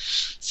more.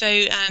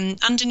 So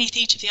underneath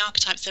each of the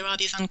archetypes, there are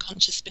these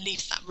unconscious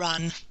beliefs that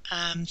run.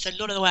 So a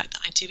lot of the work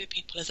that I do with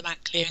people is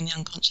about clearing the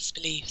unconscious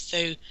beliefs.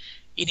 So,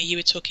 you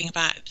were talking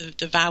about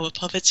the vow of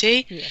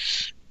poverty.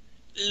 Yes.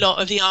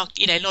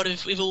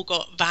 We've all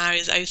got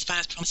vows, oaths,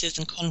 vows, promises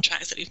and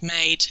contracts that we've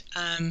made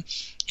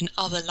in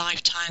other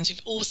lifetimes.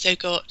 We've also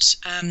got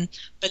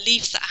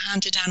beliefs that are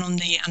handed down on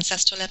the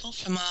ancestral level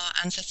from our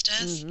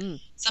ancestors,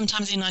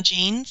 sometimes in our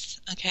genes,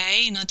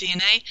 in our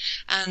DNA,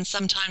 and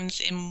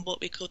sometimes in what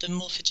we call the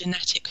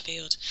morphogenetic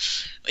field,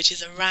 which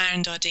is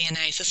around our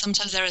DNA. So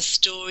sometimes there are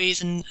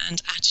stories and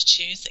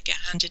attitudes that get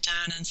handed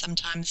down, and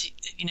sometimes,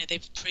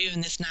 they've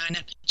proven this now in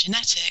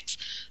epigenetics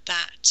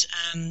that,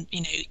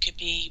 it could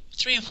be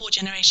 3 or 4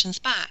 generations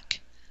back,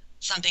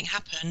 something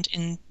happened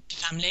in the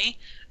family,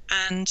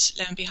 and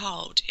lo and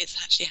behold, it's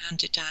actually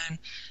handed down,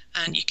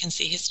 and you can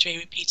see history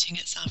repeating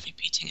itself.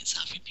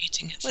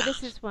 Well,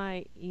 this is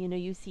why,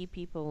 you see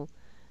people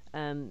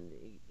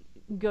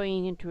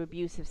going into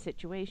abusive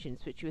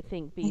situations, which you would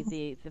think be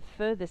the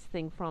furthest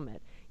thing from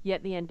it,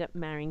 yet they end up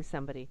marrying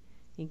somebody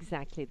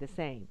exactly the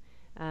same.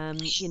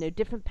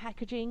 Different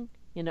packaging.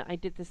 I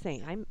did the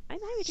same. I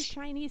married a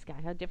Chinese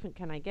guy. How different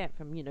can I get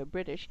from,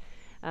 British?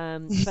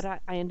 But I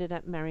ended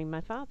up marrying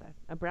my father,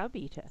 a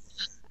browbeater.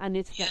 And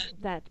it's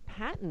that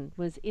pattern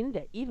was in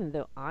there, even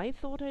though I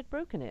thought I'd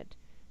broken it.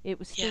 It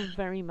was still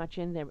very much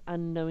in there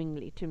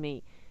unknowingly to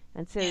me.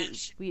 And so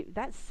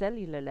that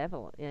cellular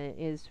level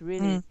is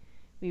really,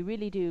 we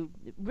really do,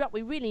 what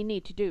we really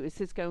need to do is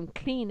just go and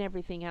clean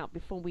everything out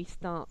before we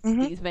start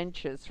these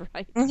ventures,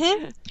 right? Well,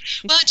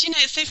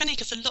 it's so funny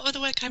because a lot of the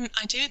work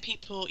I do with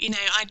people,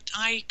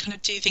 I kind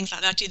of do things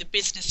like that. I do the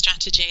business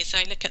strategy. So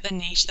I look at their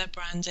niche, their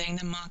branding,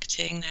 their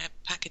marketing, their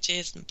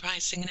packages and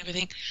pricing and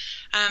everything.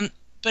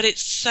 But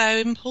it's so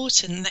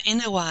important, the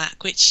inner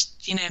work, which,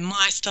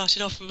 I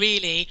started off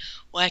really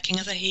working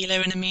as a healer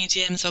and a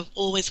medium. So I've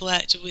always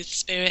worked with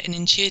spirit and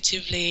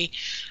intuitively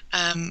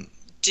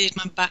did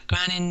my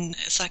background in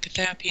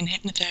psychotherapy and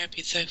hypnotherapy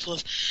and so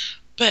forth.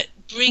 But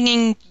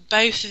bringing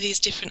both of these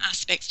different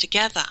aspects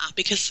together,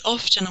 because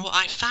often what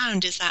I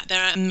found is that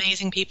there are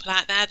amazing people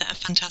out there that are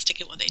fantastic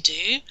at what they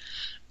do.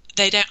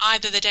 They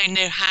don't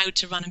know how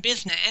to run a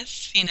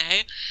business,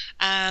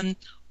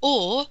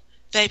 or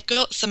they've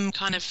got some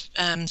kind of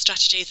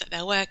strategies that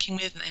they're working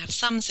with and they have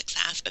some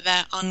success, but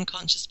their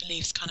unconscious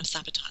beliefs kind of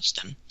sabotage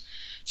them.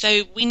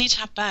 So we need to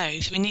have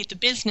both. We need the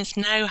business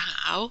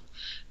know-how,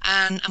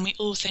 and we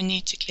also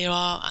need to clear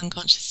our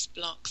unconscious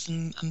blocks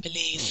and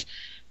beliefs.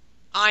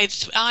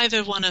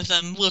 Either one of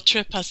them will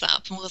trip us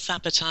up and will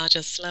sabotage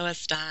us, slow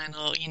us down,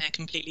 or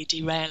completely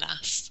derail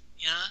us.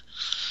 Yeah.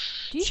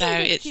 Do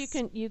you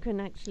think that you can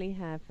actually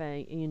have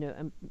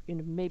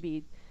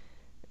maybe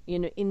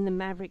in the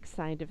maverick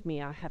side of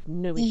me, I have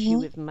no issue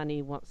with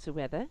money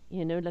whatsoever.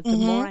 Like the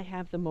more I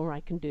have, the more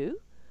I can do.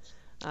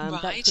 Right.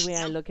 That's the way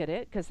I look at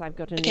it, because I've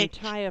got an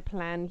entire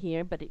plan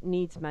here, but it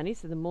needs money.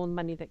 So the more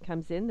money that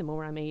comes in, the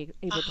more I'm able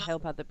to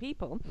help other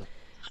people.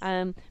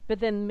 But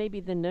then maybe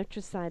the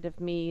nurture side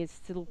of me is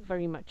still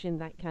very much in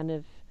that kind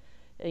of,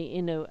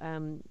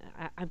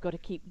 I've got to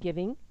keep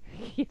giving.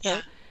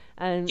 So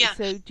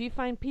do you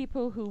find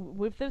people who,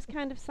 with those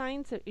kind of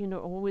signs, are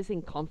always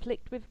in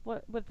conflict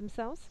with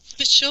themselves?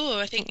 For sure.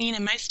 I think,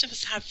 most of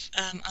us have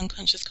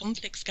unconscious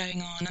conflicts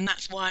going on, and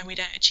that's why we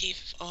don't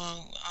achieve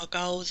our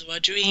goals or our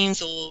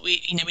dreams, or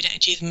we don't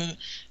achieve them,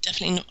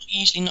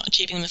 usually not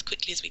achieving them as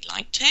quickly as we'd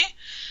like to,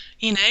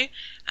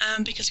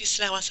 because we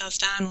slow ourselves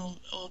down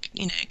or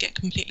get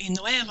completely in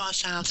the way of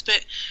ourselves.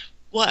 But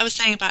what I was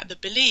saying about the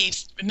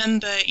beliefs,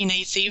 remember,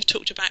 so you've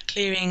talked about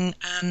clearing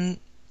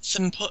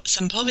some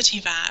poverty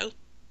vow.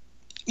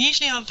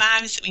 Usually our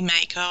vows that we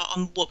make are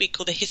on what we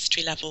call the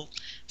history level,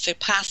 so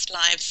past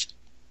lives,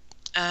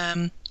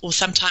 or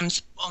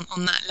sometimes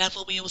on that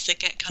level we also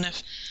get kind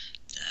of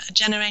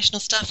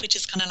generational stuff, which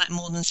is kind of like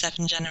more than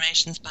 7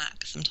 generations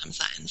back. Sometimes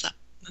that ends up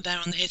there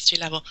on the history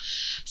level.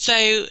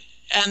 So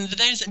for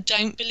those that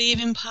don't believe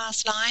in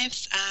past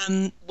lives,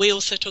 we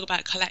also talk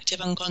about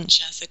collective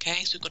unconscious,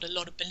 okay? So we've got a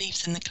lot of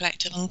beliefs in the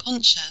collective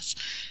unconscious.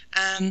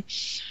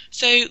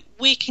 So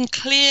we can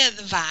clear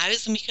the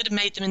vows, and we could have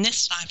made them in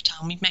this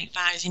lifetime. We make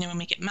vows, when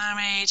we get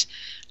married,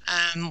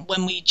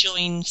 when we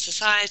join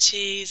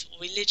societies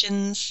or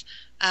religions.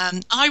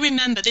 I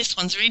remember, this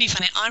one's really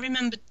funny, I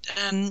remember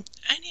only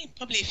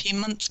probably a few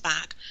months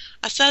back,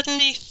 I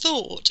suddenly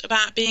thought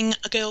about being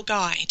a Girl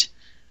Guide.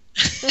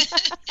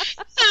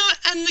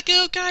 And the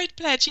Girl Guide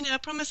pledge, I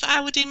promise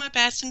I will do my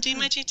best and do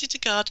my duty to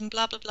God and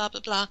blah blah blah blah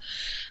blah.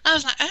 I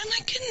was like, oh my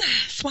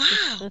goodness,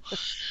 wow.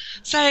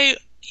 So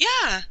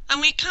yeah,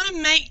 and we kind of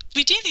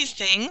we do these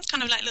things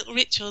kind of like little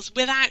rituals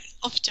without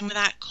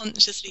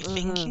consciously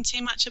thinking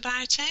too much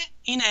about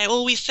it,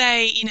 or we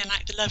say,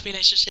 like the love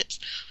relationships,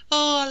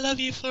 oh, I love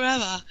you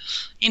forever,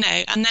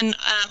 and then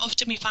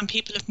often we find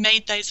people have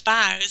made those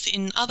vows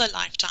in other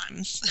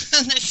lifetimes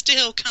and they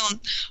still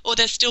can't, or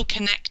they're still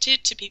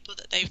connected to people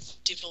that they've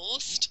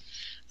divorced,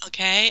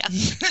 okay, and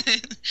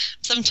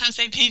sometimes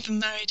they've even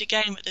married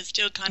again, but they're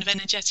still kind of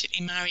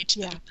energetically married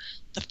to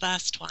the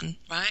first one,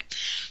 right?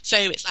 So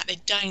it's like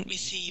they don't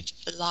receive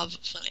the love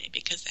fully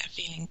because they're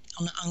feeling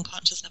on an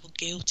unconscious level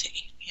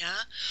guilty.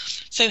 Yeah.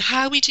 So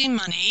how we do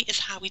money is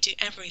how we do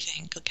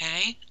everything,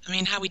 okay? I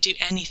mean, how we do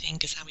anything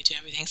is how we do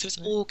everything. So it's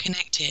all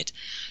connected.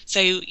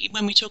 So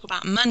when we talk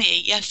about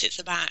money, yes, it's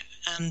about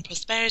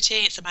prosperity,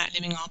 it's about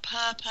living our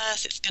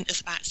purpose, it's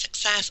about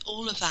success,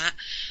 all of that.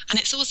 And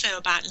it's also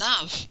about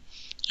love,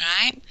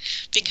 right?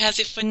 Because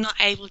if we're not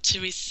able to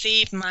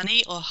receive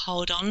money or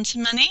hold on to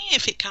money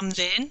if it comes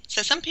in,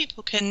 so some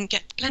people can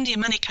get plenty of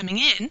money coming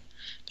in,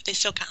 but they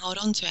still can't hold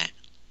on to it.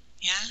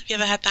 Yeah? Have you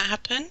ever had that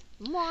happen?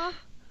 Mwah.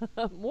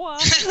 Mwah.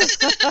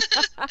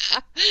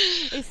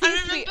 It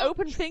seems to be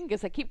open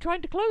fingers. I keep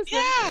trying to close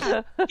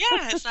them.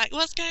 Yeah, it's like,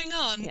 what's going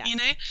on,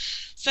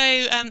 So,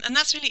 and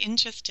that's really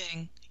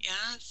interesting,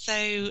 yeah?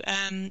 So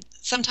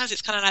sometimes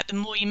it's kind of like the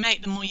more you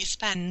make, the more you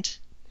spend.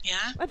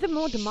 Yeah. But the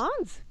more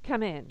demands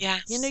come in.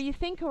 Yes. You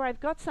think, I've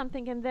got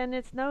something, and then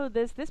it's, no,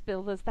 there's this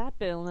bill, there's that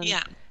bill,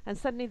 and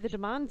suddenly the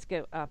demands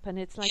go up, and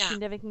it's like you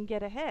never can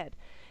get ahead.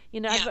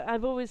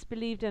 I've always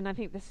believed, and I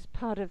think this is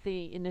part of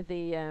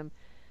the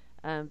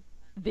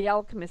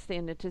alchemist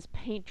thing, that is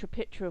paint your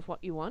picture of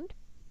what you want.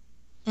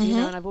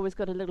 And I've always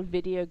got a little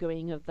video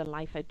going of the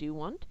life I do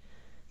want.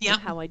 And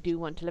how I do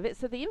want to live it.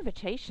 So the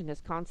invitation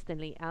is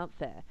constantly out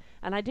there.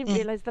 And I didn't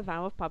realize the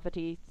vow of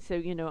poverty. So,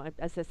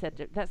 as I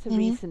said, that's a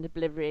recent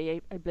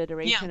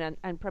obliteration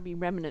and probably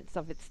remnants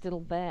of it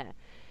still there.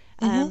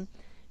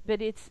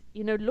 But it's,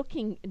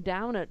 looking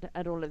down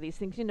at all of these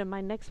things. My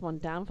next one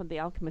down from the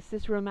alchemist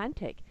is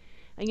romantic.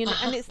 And,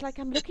 and it's like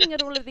I'm looking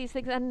at all of these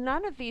things, and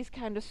none of these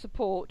kind of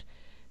support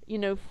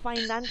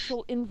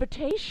financial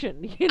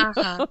invitation.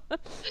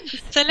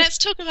 So let's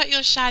talk about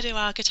your shadow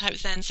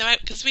archetypes then. So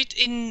because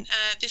in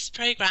this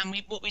program,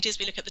 what we do is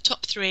we look at the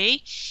top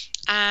 3,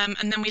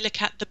 And then we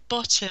look at the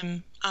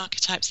bottom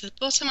archetype. So the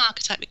bottom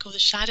archetype we call the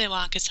shadow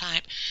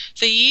archetype.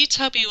 So you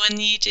told me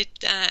when you did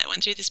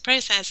went through this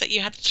process that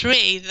you had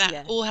three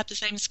that all had the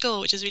same score,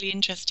 which is really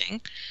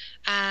interesting.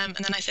 And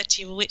then I said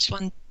to you, well, which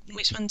one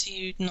do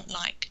you not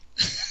like?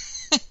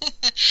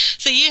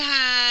 So you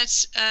had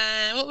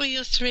what were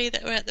your three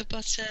that were at the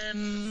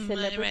bottom?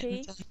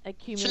 Celebrity,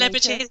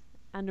 accumulator,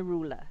 and a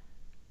ruler.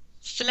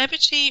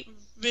 Celebrity,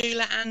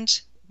 ruler,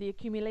 and the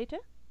accumulator.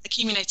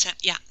 Accumulator,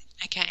 yeah.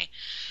 Okay.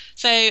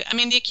 So, I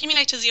mean, the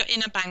accumulator is your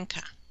inner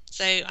banker.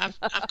 So I've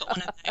got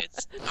one of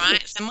those,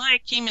 right? So my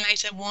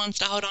accumulator wants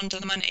to hold on to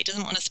the money. It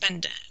doesn't want to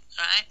spend it,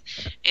 right?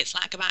 It's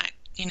like about,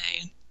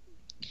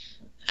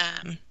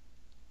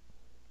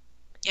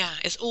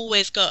 it's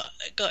always got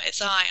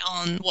its eye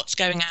on what's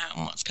going out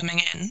and what's coming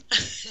in.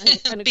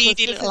 And of course, this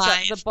is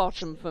at the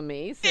bottom for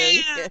me. So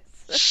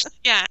yes.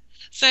 Yeah.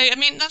 So, I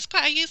mean, that's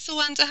quite a useful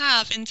one to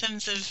have in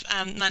terms of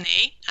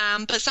money.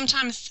 But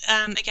sometimes,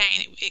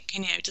 again,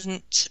 it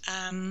doesn't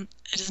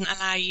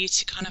allow you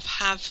to kind of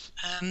have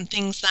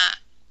things that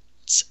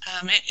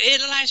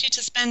it allows you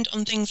to spend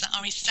on things that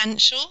are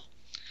essential.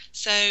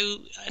 So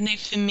I know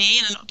for me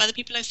and a lot of other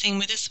people I've seen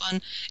with this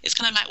one, it's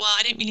kind of like, well,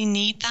 I don't really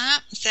need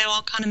that, so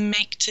I'll kind of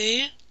make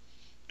do,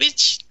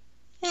 which,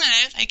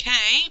 is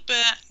okay,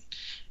 but,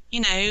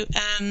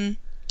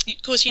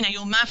 of course,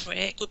 your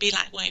maverick would be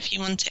like, well, if you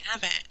want it,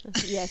 have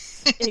it.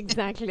 Yes,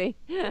 exactly.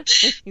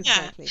 Exactly.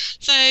 Yeah.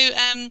 So,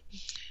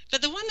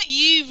 but the one that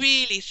you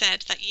really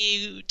said that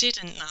you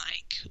didn't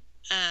like,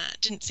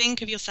 didn't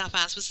think of yourself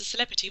as, was the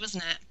celebrity,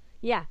 wasn't it?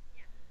 Yeah.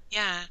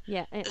 Yeah.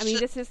 Yeah. I mean,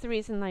 this is the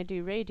reason I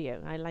do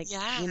radio. I like,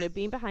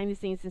 being behind the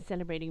scenes and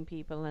celebrating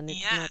people, and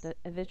it's not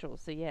a visual.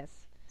 So yes.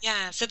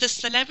 Yeah. So the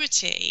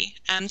celebrity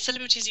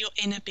is your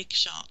inner big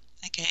shot.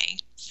 Okay,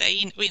 so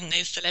we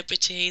know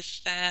celebrities,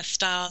 they're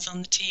stars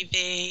on the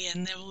TV,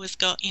 and they've always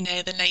got,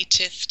 the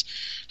latest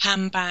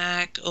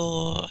handbag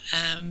or,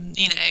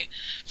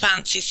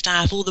 fancy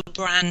stuff, all the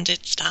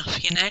branded stuff,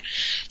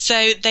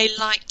 So they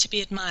like to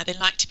be admired, they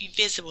like to be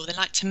visible, they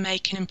like to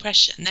make an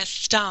impression. They're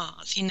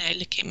stars,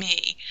 look at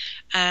me.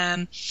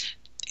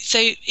 So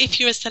if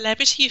you're a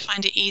celebrity, you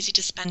find it easy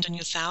to spend on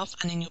yourself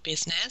and in your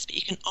business, but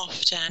you can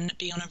often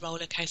be on a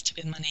roller coaster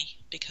with money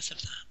because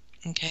of that.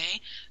 Okay,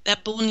 they're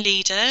born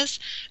leaders,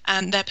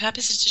 and their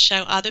purpose is to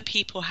show other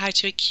people how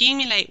to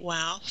accumulate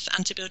wealth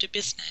and to build a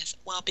business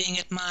while being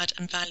admired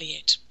and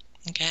valued.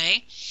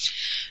 Okay,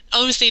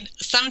 obviously,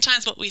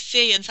 sometimes what we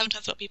see and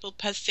sometimes what people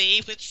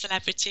perceive with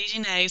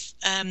celebrities,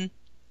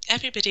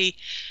 everybody,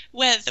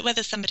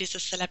 whether somebody's a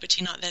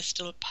celebrity or not, they're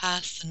still a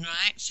person,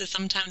 right? So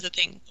sometimes I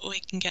think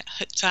we can get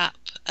hooked up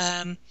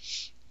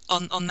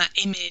on that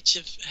image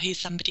of who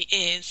somebody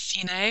is,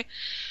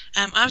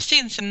 I've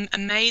seen some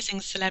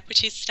amazing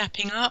celebrities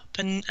stepping up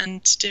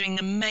and doing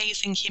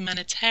amazing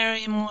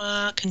humanitarian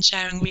work and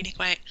sharing really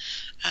great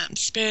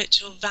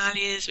spiritual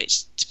values,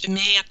 which for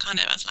me, I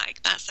was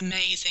like, that's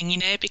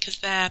amazing, because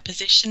their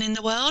position in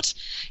the world,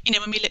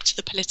 when we look to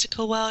the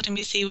political world and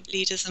we see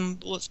leaders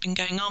and what's been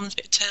going on, there's a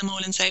bit of turmoil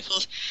and so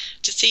forth,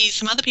 to see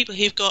some other people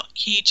who've got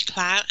huge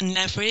clout and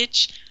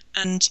leverage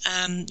and,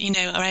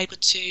 are able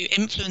to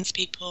influence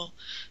people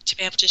to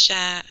be able to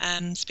share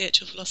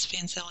spiritual philosophy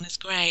and so on is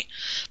great.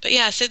 But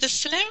yeah, so the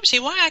celebrity,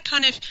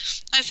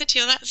 I said to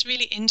you, that's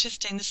really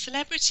interesting. The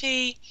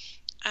celebrity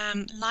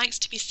likes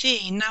to be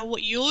seen. Now,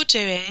 what you're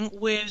doing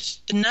with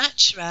the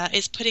nurturer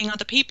is putting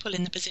other people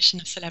in the position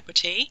of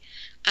celebrity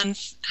and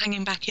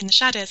hanging back in the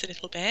shadows a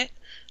little bit.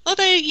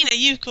 Although,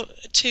 you've got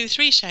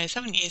 2-3 shows,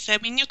 haven't you? So, I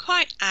mean, you're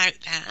quite out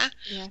there,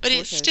 but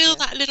it's still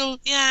that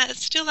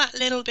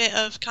little bit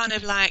of kind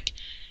of like,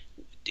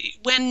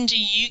 when do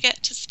you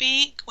get to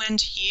speak? When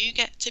do you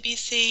get to be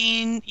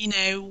seen?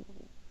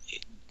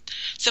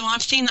 So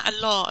I've seen that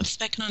a lot. I've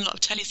spoken on a lot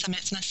of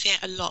telesummits, and I see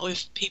it a lot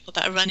with people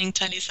that are running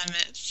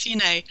telesummits,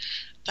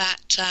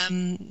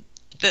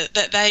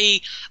 that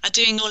they are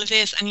doing all of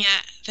this, and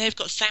yet they've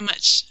got so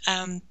much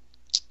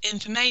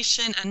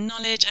information and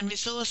knowledge and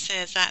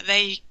resources that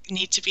they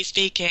need to be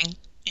speaking,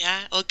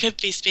 or could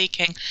be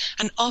speaking,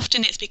 and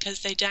often it's because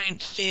they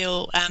don't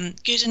feel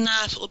good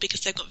enough, or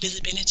because they've got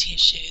visibility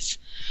issues.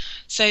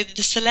 So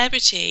the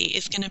celebrity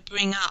is going to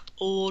bring up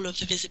all of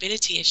the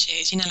visibility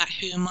issues, like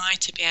who am I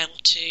to be able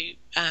to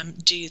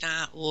do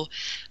that, or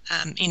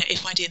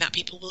if I do that,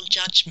 people will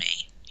judge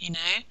me,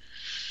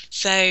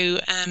 So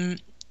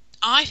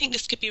I think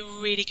this could be a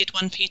really good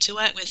one for you to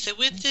work with. So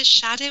with the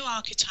shadow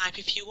archetype,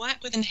 if you work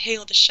with and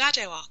heal the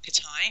shadow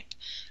archetype,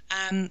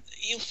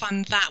 you'll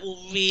find that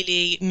will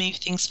really move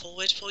things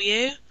forward for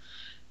you,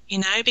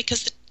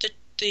 because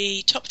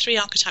the top 3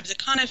 archetypes are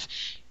kind of,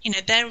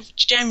 they're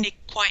generally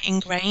quite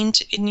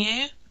ingrained in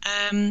you.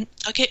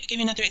 I'll give you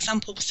another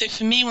example. So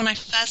for me, when I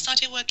first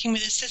started working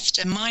with a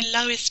system, my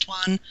lowest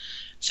one,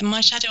 so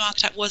my shadow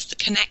archetype was the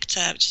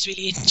connector, which is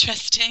really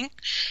interesting.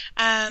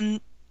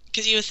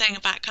 Because you were saying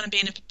about kind of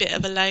being a bit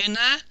of a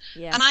loner,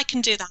 and I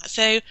can do that.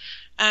 So,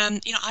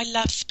 I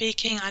love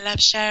speaking, I love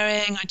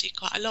sharing, I do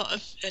quite a lot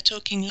of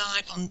talking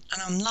live and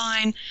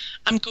online.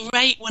 I'm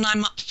great when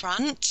I'm up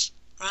front,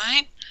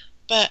 right?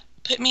 But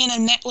put me in a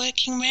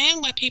networking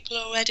room where people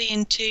are already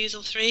in twos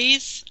or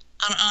threes,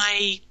 and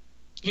I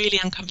really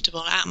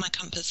uncomfortable, out of my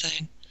comfort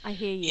zone. I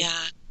hear you.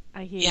 Yeah,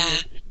 I hear yeah. you.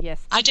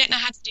 Yes. I don't know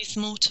how to do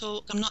small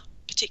talk. I'm not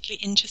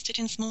particularly interested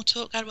in small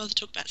talk. I'd rather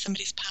talk about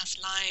somebody's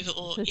past life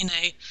or,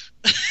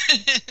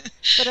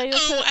 But I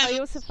oh,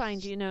 also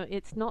find,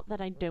 it's not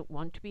that I don't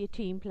want to be a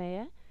team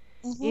player.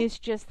 mhm. It's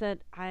just that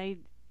I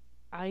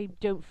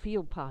don't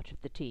feel part of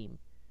the team.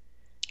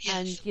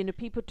 And, Yes.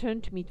 people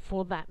turn to me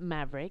for that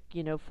maverick,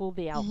 for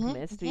the Hmm.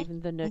 alchemist, or Hmm.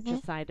 even the nurture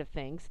Hmm. side of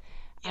things.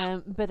 Yeah.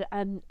 But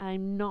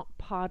I'm not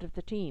part of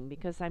the team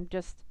because I'm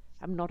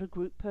not a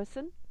group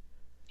person.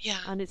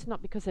 Yeah. And it's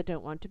not because I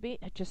don't want to be.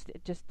 I just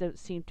don't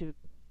seem to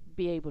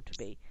be able to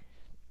be.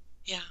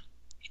 Yeah.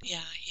 Yeah.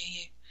 I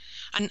hear you.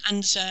 And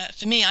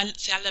for me, I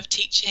love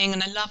teaching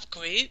and I love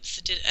groups.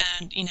 I did,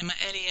 my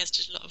early years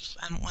did a lot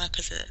of work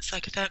as a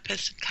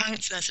psychotherapist and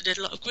counsellor, so I did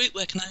a lot of group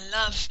work, and I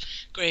love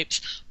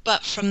groups.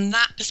 But from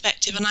that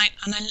perspective, and I'm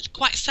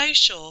quite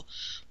social,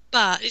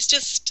 but it's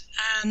just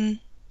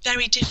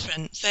very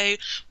different. So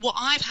what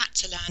I've had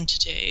to learn to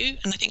do,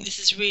 and I think this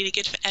is really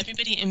good for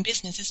everybody in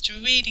business, is to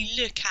really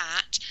look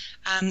at,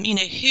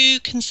 who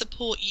can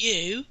support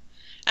you.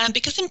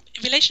 Because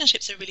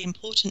relationships are really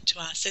important to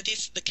us. So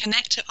the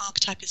connector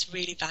archetype is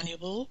really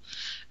valuable.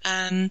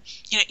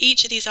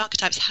 Each of these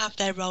archetypes have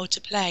their role to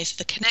play. So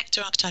the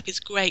connector archetype is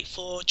great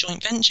for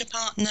joint venture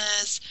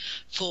partners,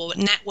 for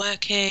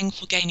networking,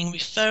 for gaining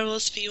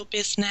referrals for your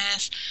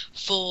business,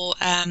 for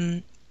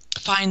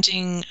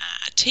finding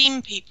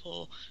team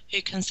people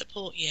who can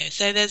support you.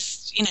 So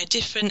there's,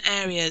 different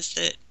areas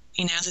that,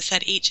 as I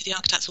said, each of the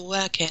archetypes will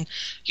work in.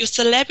 Your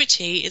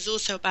celebrity is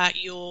also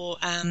about your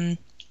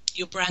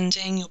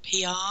branding, your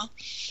PR,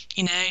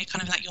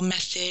 kind of like your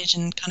message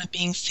and kind of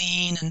being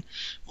seen and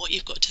what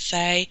you've got to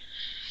say.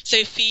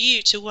 So for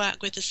you to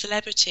work with a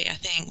celebrity, I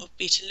think, would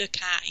be to look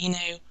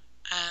at,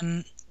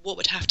 what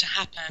would have to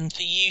happen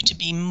for you to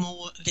be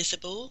more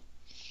visible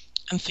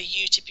and for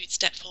you to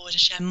step forward and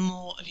share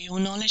more of your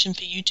knowledge and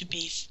for you to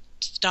be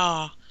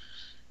star.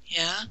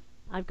 Yeah.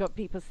 I've got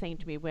people saying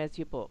to me, "Where's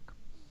your book?"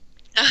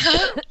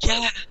 Uh-huh.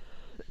 Yeah.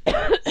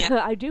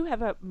 Yeah. I do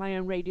have my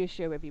own radio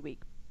show every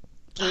week,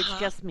 where it's Uh-huh.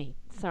 just me,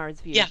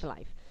 Sarah's view Yeah. of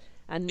life,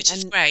 and Which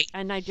is and great.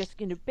 and I just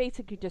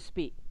basically just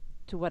speak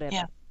to whatever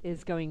Yeah.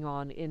 is going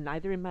on in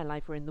either in my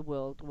life or in the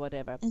world,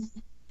 whatever. Mm-hmm.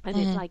 And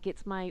it's Mm-hmm. like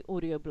it's my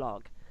audio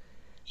blog,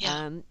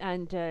 Yeah.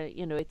 and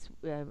it's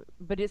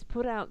but it's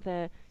put out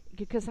there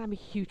because I'm a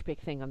huge big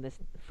thing on this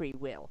free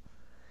will.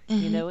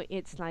 Mm-hmm.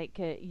 It's like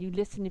you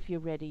listen if you're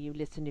ready, you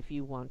listen if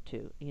you want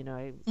to.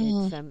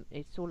 Mm-hmm.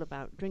 It's all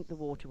about drink the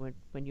water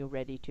when you're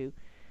ready to.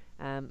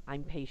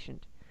 I'm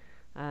patient.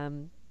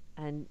 And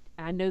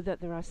I know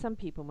that there are some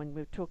people, when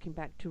we're talking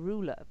back to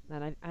ruler,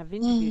 and I've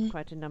interviewed Mm-hmm.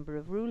 quite a number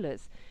of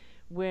rulers,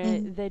 where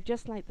Mm-hmm. they're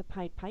just like the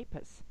Pied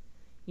Pipers.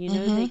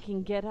 Mm-hmm. They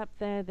can get up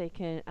there,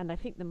 and I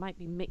think they might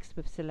be mixed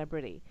with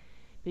celebrity,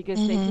 because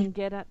they Mm-hmm. can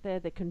get up there,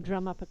 they can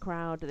drum up a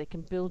crowd, they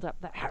can build up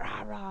that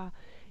hurrah,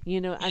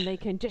 and they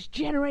can just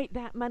generate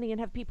that money and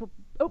have people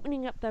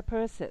opening up their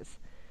purses,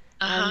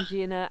 Uh-huh.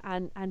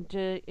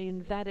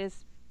 and that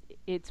is,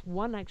 it's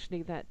one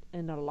actually that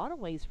in a lot of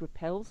ways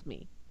repels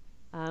me,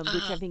 which I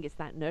Uh-huh. think is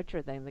that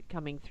nurture thing that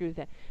coming through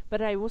there.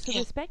 But I also Yeah.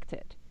 respect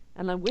it,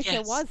 and I wish I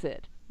Yes. was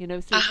it. So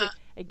it's Uh-huh.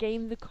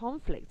 again the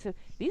conflict. So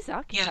these Yeah.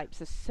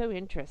 archetypes are so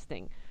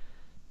interesting.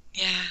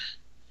 Yeah.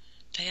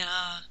 They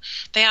are.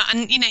 They are.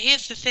 And,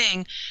 here's the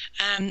thing.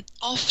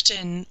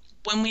 Often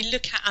when we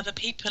look at other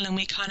people and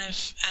we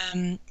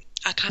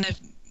are kind of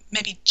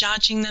maybe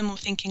judging them or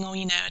thinking, oh,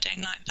 I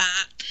don't like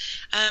that.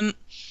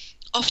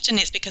 Often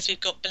it's because we've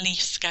got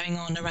beliefs going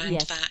on around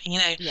Yes. that,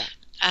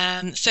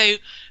 Yeah. So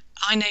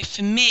I know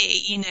for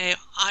me,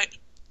 I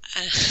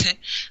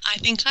I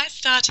think I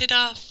started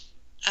off.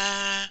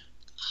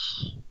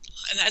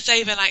 That's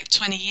over like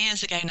 20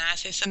 years ago now,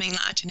 so something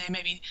like, I don't know,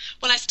 maybe,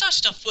 well, I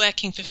started off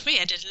working for free.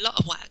 I did a lot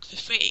of work for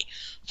free,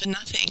 for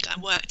nothing. I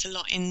worked a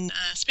lot in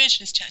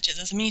spiritualist churches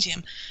as a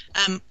medium,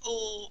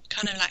 all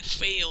kind of like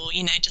free or,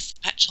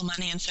 just petrol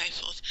money and so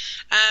forth.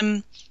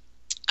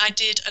 I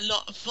did a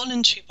lot of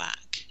voluntary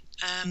work.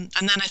 And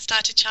then I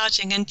started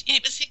charging, and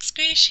it was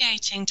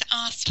excruciating to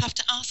have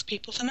to ask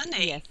people for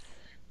money. Yes.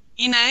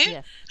 And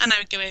Yes. I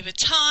would go over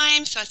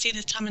time. So I see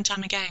this time and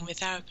time again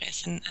with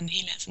therapists and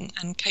healers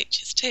and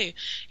coaches too.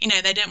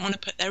 They don't want to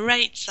put their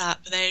rates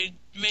up, they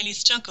really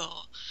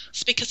struggle.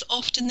 It's because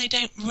often they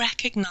don't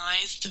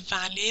recognize the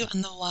value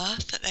and the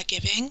worth that they're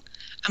giving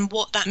and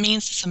what that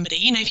means to somebody.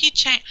 If you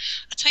change,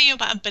 I'll tell you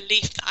about a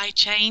belief that I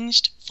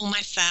changed for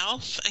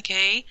myself,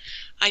 okay?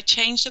 I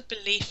changed a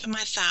belief for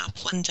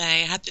myself one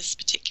day. I had this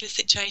particular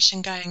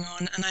situation going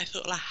on, and I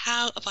thought,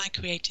 how have I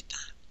created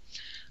that?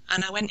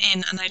 And I went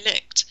in and I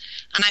looked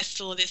and I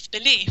saw this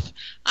belief.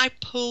 I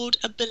pulled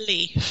a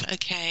belief,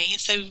 okay?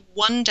 So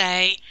one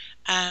day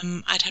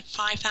I'd had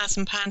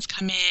 £5,000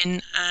 come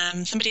in.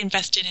 Somebody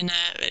invested in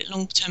a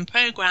long-term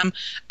program,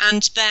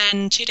 and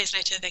then 2 days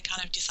later they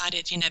kind of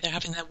decided, they're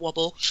having their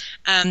wobble.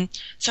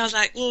 So I was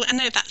like, well, I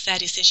know that's their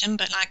decision,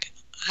 but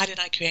how did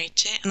I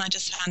create it? And I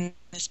just found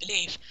this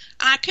belief.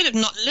 And I could have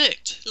not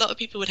looked. A lot of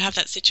people would have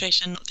that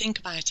situation and not think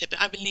about it,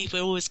 but I believe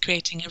we're always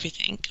creating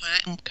everything,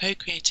 right? And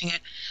co-creating it.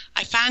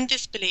 I found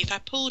this belief, I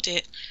pulled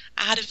it.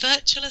 I had a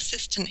virtual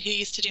assistant who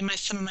used to do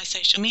some of my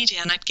social media,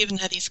 and I'd given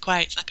her these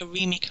quotes, like a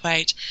Rumi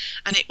quote.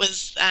 And it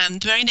was the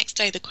very next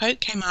day, the quote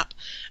came up,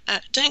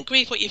 don't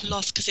grieve what you've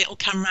lost because it will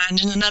come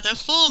round in another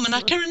form. And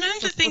I can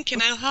remember thinking,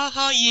 oh,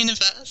 ha,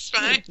 universe,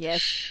 right?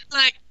 Yes.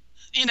 Like,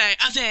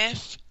 as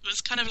if it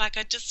was kind of like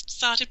I just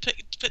started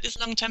put this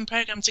long-term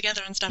program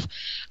together and stuff.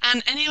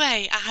 And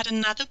anyway, I had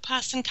another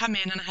person come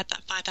in, and I had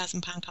that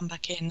 £5,000 come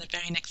back in the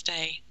very next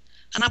day.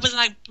 And I was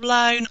like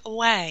blown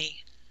away.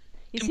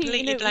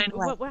 Completely blown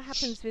away. What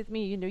happens with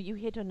me, you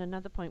hit on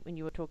another point when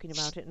you were talking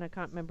about it, and I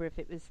can't remember if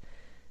it was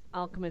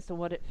Alchemist or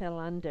what it fell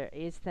under,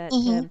 is that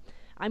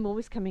I'm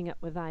always coming up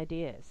with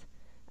ideas.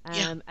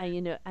 And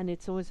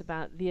it's always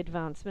about the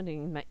advancement,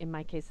 in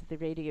my case, of the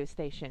radio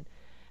station.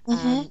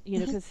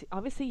 Because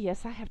obviously,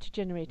 yes, I have to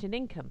generate an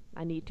income.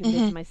 I need to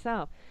live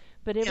myself,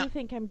 but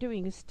everything I'm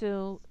doing is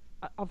still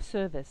of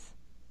service.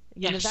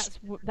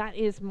 That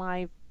is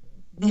my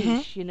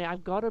niche.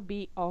 I've got to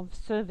be of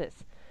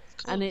service,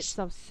 and it's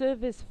of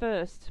service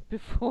first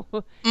before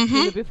before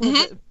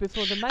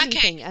the money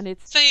thing. And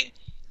it's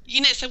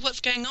so what's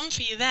going on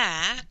for you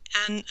there,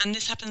 and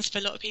this happens for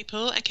a lot of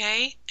people.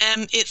 Okay,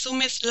 it's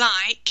almost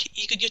like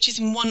you're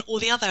choosing one or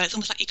the other. It's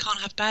almost like you can't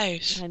have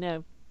both. I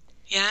know.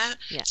 Yeah?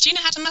 Do you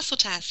know how to muscle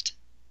test?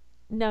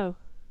 No.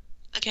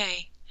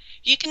 Okay.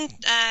 You can,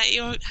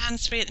 you're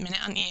hands-free at the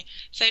minute, aren't you?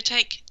 So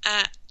take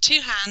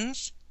 2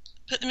 hands,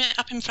 put them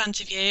up in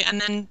front of you, and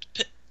then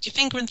put your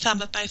finger and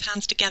thumb of both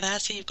hands together,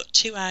 so you've got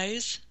 2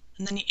 O's,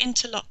 and then you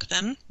interlock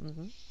them.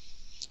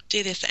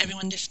 Do this so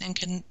everyone listening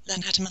can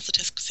learn how to muscle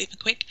test super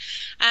quick.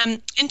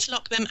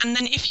 Interlock them, and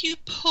then if you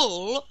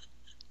pull...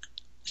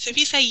 So if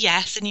you say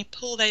yes and you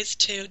pull those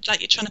two,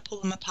 like you're trying to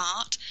pull them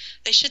apart,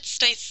 they should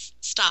stay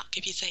stuck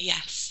if you say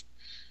yes.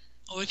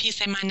 Or if you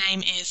say my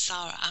name is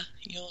Sarah,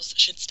 yours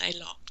should stay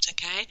locked,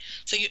 okay?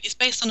 So it's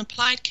based on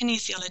applied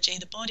kinesiology.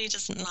 The body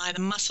doesn't lie. The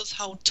muscles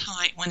hold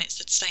tight when it's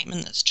a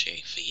statement that's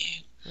true for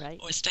you, right,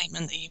 or a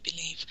statement that you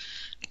believe.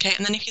 Okay,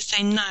 and then if you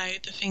say no,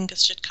 the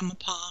fingers should come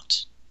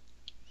apart.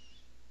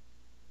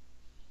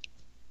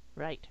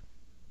 Right.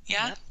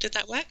 Yeah? Yep. Did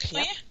that work for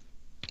Yep. you?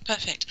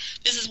 Perfect.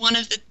 This is one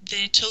of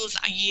the tools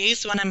that I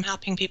use when I'm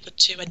helping people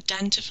to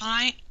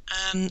identify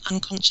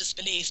unconscious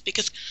beliefs,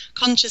 because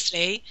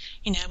consciously,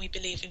 we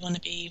believe we want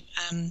to be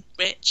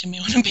rich, and we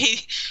want to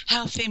be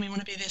healthy, and we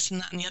want to be this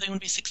and that and the other, we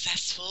want to be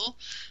successful.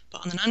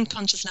 But on an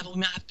unconscious level, we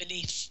might have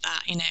beliefs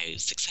that,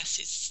 success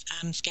is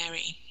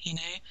scary,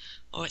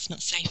 or it's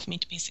not safe for me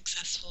to be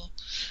successful.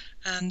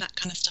 That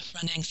kind of stuff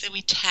running. So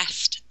we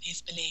test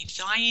these beliefs.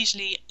 So I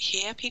usually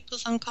hear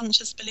people's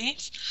unconscious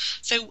beliefs.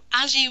 So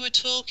as you were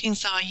talking,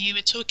 Sarah, you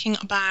were talking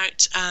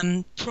about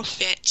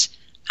profit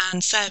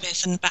and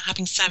service, and about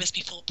having service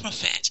before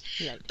profit.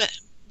 Right. But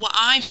what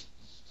I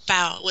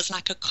felt was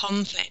like a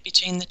conflict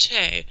between the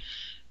two.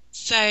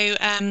 So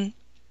let me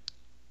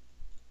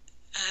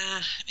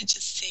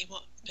just see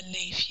what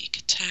belief you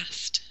could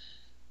test.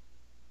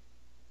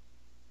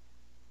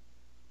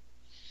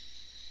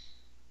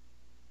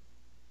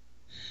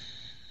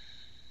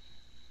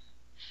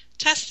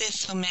 Test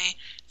this for me.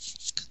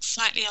 It's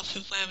slightly off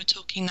of where we're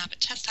talking now, but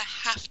test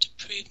I have to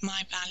prove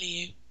my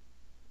value.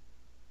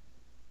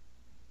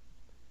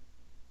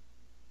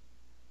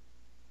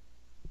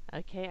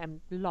 Okay,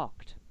 I'm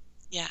locked.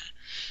 Yeah.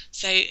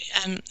 So,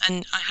 and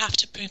I have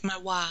to prove my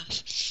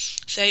worth.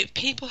 So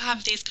people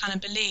have these kind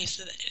of beliefs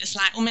that it's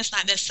like almost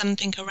like there's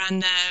something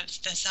around their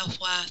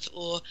self-worth,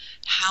 or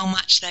how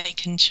much they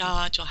can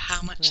charge, or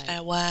how much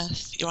they're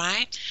worth,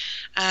 right?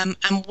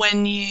 And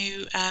when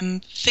you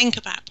think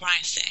about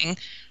pricing,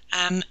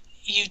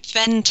 you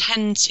then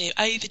tend to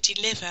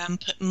over-deliver and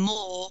put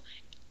more.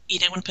 You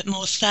don't want to put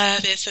more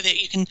service so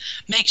that you can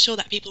make sure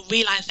that people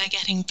realise they're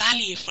getting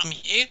value from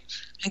you.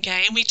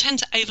 Okay, and we tend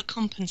to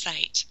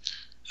overcompensate,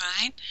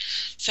 right?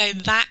 So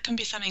that can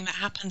be something that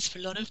happens for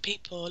a lot of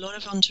people, a lot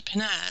of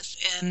entrepreneurs,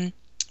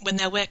 when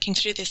they're working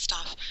through this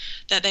stuff,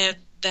 that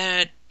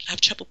they have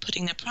trouble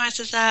putting their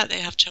prices out, they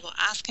have trouble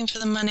asking for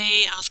the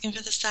money, asking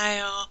for the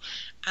sale,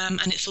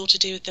 and it's all to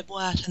do with their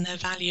worth and their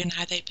value and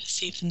how they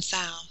perceive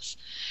themselves.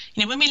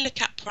 When we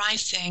look at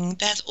pricing,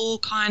 there's all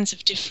kinds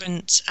of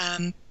different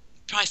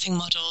pricing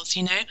models.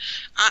 The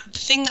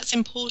thing that's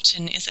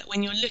important is that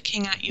when you're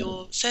looking at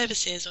your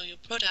services or your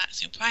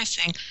products, your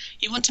pricing,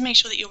 you want to make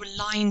sure that you're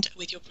aligned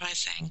with your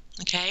pricing.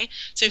 Okay,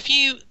 so if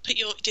you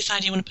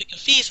decide you want to put your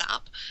fees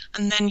up,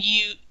 and then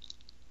you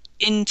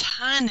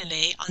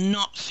internally are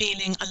not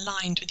feeling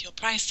aligned with your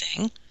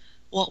pricing,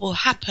 what will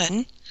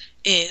happen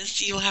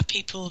is you'll have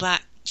people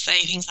that say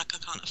things like, I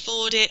can't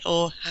afford it,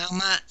 or how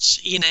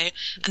much,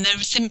 and they're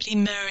simply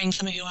mirroring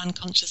some of your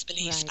unconscious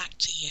beliefs back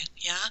to you.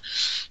 Yeah.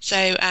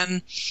 So,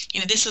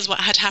 this is what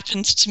had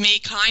happened to me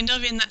kind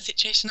of in that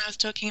situation I was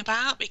talking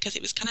about, because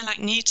it was kind of like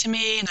new to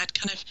me, and I'd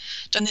kind of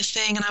done this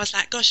thing, and I was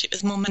like, gosh, it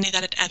was more money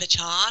than I'd ever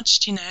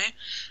charged,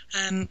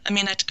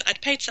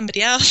 I'd paid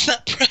somebody else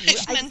that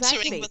price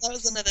mentoring, but that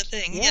was another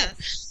thing. Yes.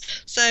 Yeah.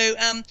 So,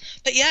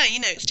 but yeah,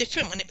 it's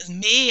different when it was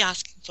me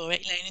asking for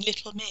it,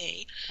 little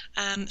me.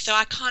 So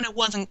I kind of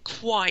wasn't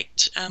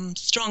quite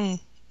strong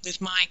with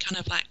my kind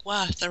of like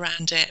worth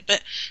around it,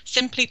 but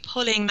simply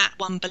pulling that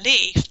one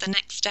belief, the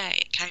next day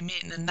it came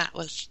in, and that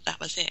was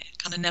it.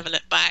 Kind of never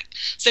looked back.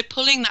 So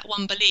pulling that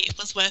one belief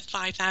was worth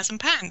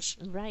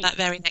 £5,000 that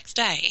very next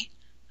day,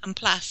 and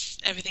plus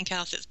everything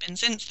else it's been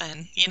since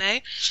then.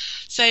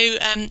 So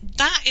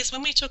that is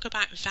when we talk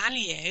about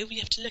value, we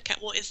have to look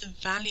at what is the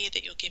value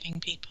that you're giving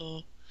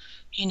people.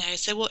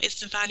 So what is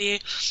the value?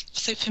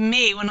 So for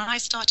me, when I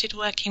started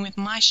working with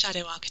my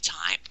shadow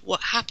archetype,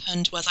 what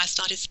happened was I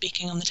started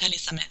speaking on the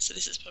Telesummit. So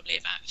this is probably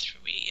about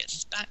 3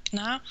 years back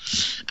now.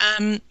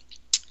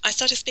 I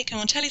started speaking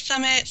on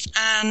Telesummits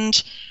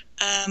and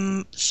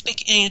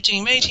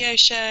doing radio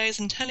shows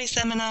and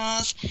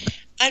teleseminars.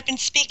 I'd been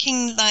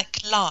speaking like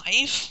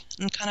live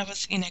and kind of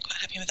was,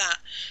 quite happy with that.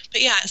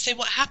 But yeah, so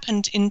what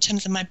happened in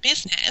terms of my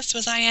business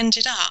was I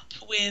ended up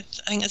with,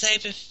 I think it was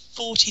over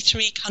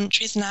 43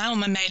 countries now on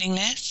my mailing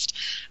list,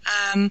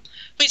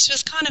 which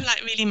was kind of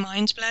like really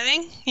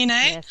mind-blowing,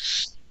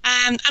 Yes.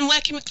 And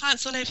working with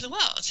clients all over the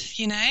world,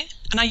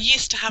 And I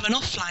used to have an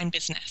offline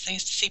business. I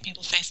used to see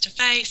people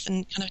face-to-face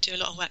and kind of do a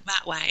lot of work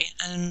that way,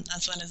 and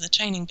as well as a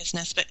training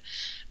business. But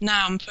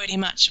now I'm pretty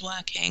much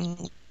working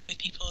with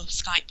people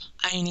Skype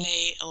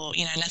only, or,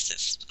 unless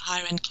it's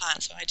higher-end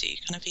clients where I do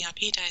kind of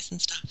VIP days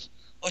and stuff,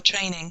 or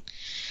training.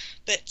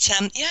 But so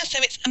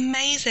it's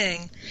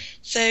amazing.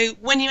 So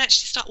when you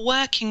actually start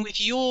working with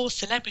your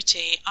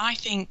celebrity, I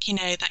think,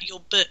 that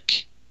your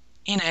book,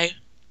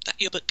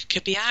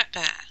 could be out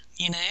there,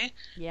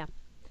 Yeah.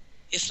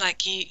 It's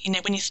like,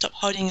 when you stop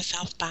holding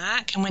yourself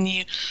back, and when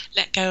you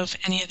let go of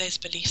any of those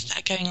beliefs that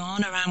are going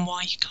on around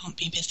why you can't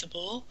be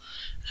visible,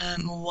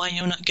 or why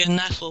you're not good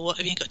enough, or what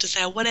have you got to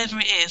say, or whatever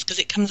it is, because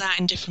it comes out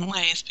in different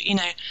ways. But,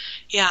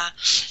 yeah.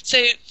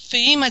 So for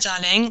you, my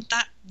darling,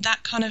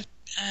 that kind of...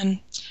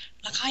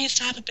 I used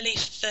to have a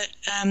belief that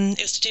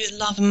it was to do with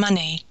love and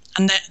money,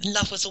 and that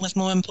love was always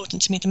more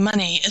important to me than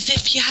money, as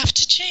if you have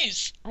to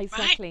choose.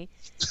 Exactly. Right?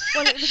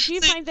 Well, do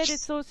you find that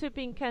it's also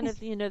been kind of,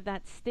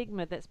 that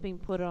stigma that's been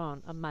put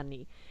on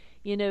money?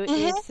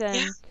 It's...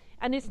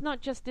 And it's not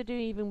just to do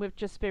even with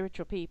just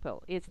spiritual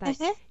people. It's like,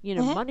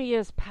 money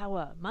is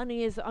power.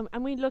 Money is...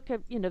 and we look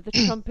at, the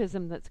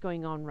Trumpism that's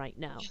going on right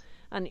now.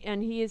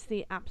 And he is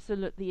the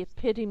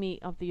epitome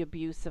of the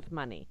abuse of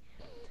money.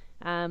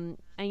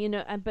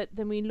 But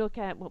then we look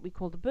at what we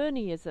call the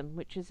Bernieism,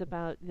 which is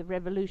about the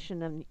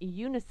revolution and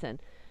unison,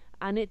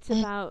 and it's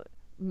about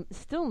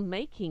still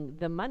making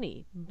the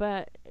money,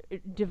 but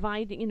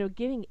dividing,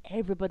 giving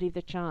everybody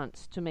the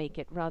chance to make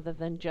it rather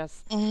than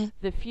just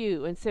the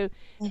few. And so,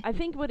 I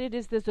think what it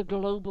is, there's a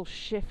global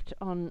shift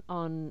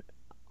on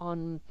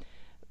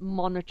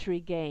monetary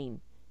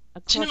gain.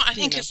 Do you know what? I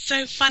think it's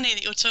so funny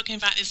that you're talking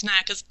about this now,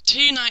 because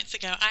 2 nights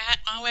ago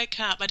I woke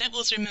up. I don't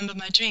always remember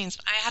my dreams,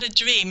 but I had a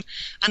dream,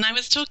 and I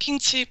was talking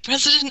to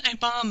President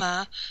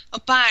Obama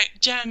about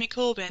Jeremy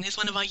Corbyn, who's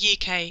one of our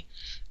UK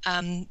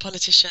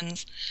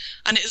politicians.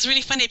 And it was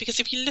really funny,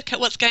 because if you look at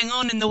what's going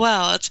on in the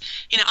world,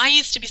 I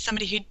used to be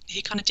somebody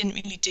who kind of didn't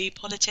really do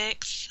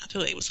politics. I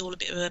thought it was all a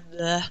bit of a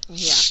bleh.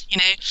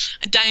 Yeah.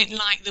 I don't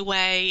like the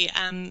way,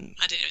 I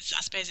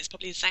suppose it's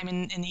probably the same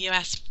in the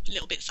US,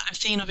 little bits that I've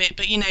seen of it,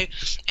 but in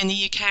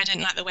the UK I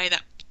don't like the way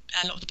that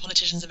a lot of the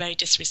politicians are very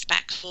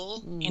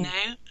disrespectful, and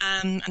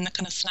the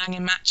kind of slang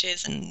in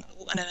matches and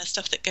whatever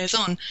stuff that goes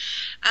on.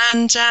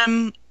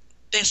 And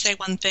they say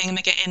one thing and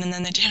they get in and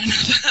then they do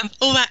another,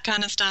 all that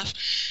kind of stuff.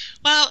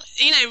 Well,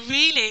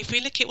 really, if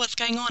we look at what's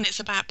going on, it's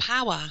about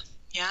power,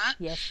 yeah?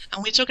 Yes.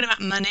 And we're talking about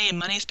money, and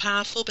money is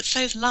powerful, but so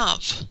is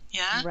love,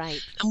 yeah?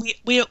 Right. And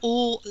we're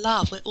all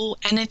love, we're all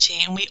energy,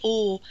 and we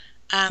all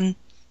can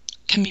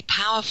be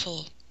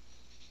powerful,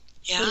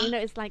 yeah? Well,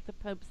 it's like the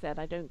Pope said,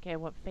 I don't care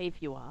what faith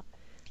you are,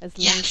 as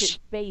long as it's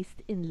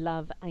based in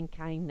love and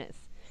kindness.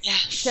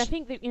 Yes. So I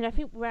think that,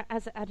 we're,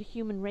 at a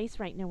human race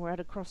right now, we're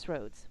at a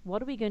crossroads.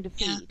 What are we going to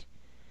feed?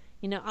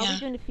 Are we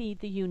going to feed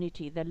the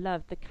unity, the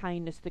love, the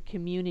kindness, the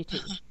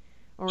community?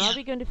 Or are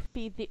we going to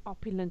feed the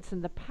opulence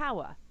and the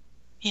power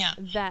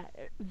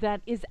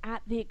that is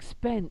at the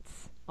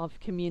expense of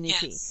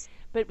community? Yes.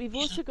 But we've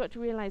also got to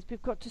realize we've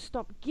got to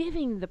stop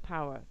giving the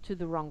power to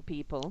the wrong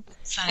people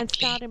and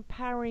start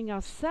empowering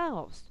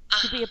ourselves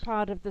to be a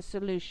part of the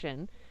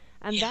solution.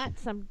 And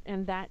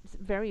that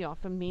very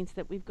often means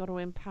that we've got to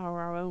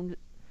empower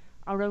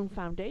our own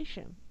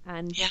foundation,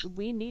 and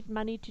we need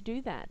money to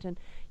do that. And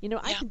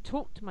I can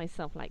talk to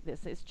myself like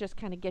this. It's just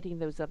kind of getting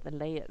those other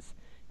layers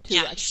to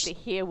actually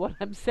hear what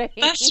I'm saying.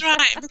 That's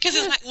right, because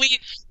it's like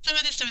some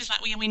of this stuff is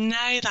like we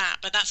know that,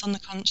 but that's on the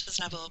conscious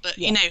level. But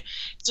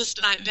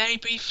just like very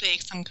briefly,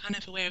 because I'm kind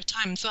of aware of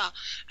time as well.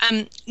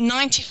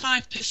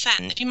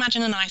 95%. If you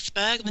imagine an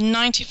iceberg, the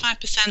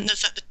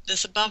 95%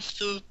 that's above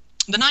the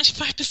the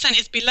 95%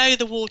 is below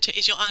the water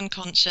is your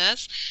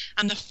unconscious,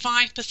 and the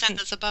 5%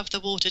 that's above the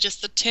water,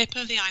 just the tip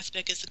of the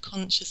iceberg, is the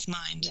conscious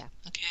mind. Yeah.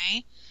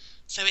 Okay?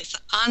 So it's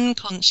the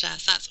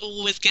unconscious that's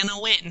always going to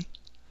win.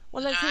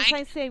 Well, as Right?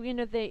 I say,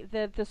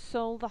 the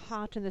soul, the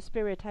heart, and the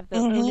spirit have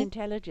their own Mm-hmm.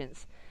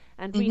 intelligence,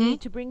 and we Mm-hmm.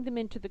 need to bring them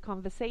into the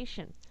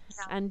conversation.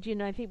 Yeah.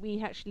 And I think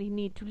we actually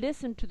need to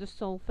listen to the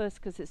soul first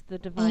because it's the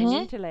divine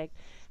Mm-hmm. intellect,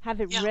 have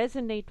it Yeah.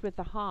 resonate with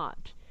the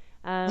heart,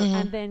 Mm-hmm.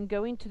 and then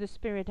go into the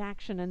spirit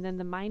action, and then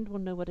the mind will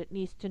know what it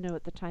needs to know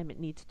at the time it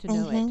needs to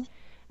know Mm-hmm. it.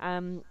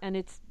 And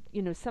it's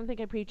something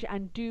I preach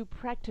and do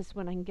practice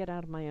when I can get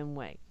out of my own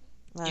way.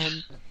 Yeah.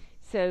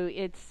 So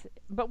it's,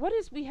 but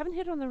we haven't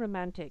hit on the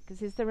romantic,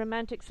 because is the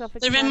romantic The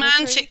self-explanatory?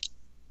 romantic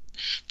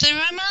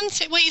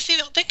well, you see,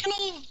 they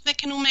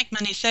can all make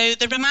money. So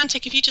the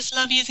romantic, if you just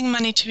love using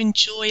money to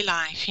enjoy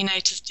life,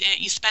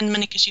 you spend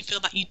money because you feel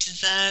that you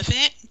deserve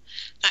it.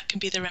 That can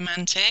be the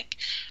romantic.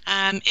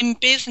 In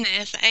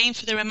business, the aim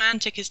for the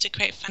romantic is to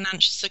create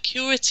financial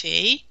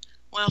security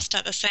whilst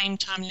at the same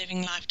time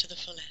living life to the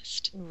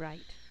fullest. Right.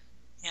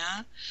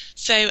 Yeah.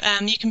 So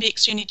you can be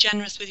extremely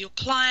generous with your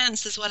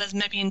clients as well as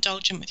maybe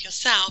indulgent with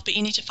yourself, but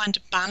you need to find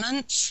a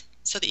balance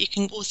so that you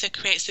can also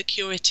create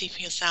security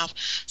for yourself.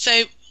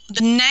 So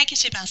the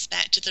negative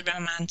aspect of the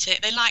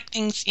romantic, they like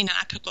things,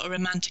 like I've got a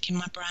romantic in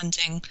my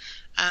branding.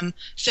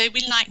 So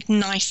we like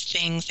nice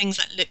things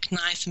that look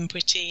nice and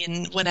pretty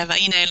and whatever,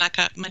 like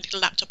my little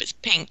laptop is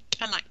pink.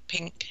 I like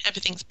pink.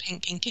 Everything's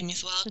pink in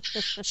Kimmy's world.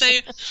 So,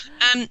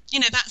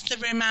 that's the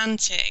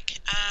romantic.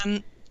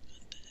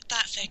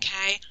 That's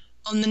okay.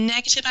 On the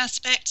negative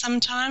aspect,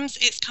 sometimes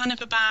it's kind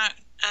of about,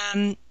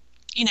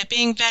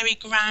 being very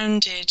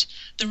grounded.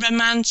 The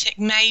romantic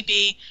may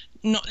be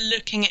not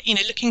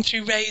looking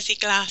through rosy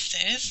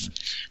glasses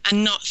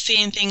and not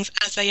seeing things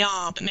as they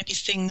are, but maybe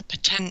seeing the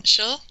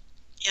potential.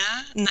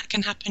 Yeah, and that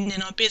can happen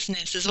in our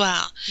business as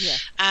well.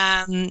 Yes.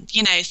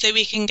 So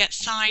we can get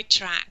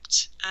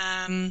sidetracked.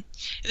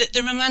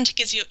 The romantic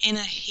is your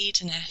inner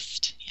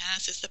hedonist. Yeah,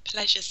 so it's the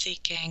pleasure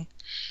seeking.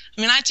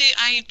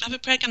 I have a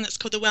program that's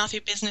called The Wealthy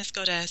Business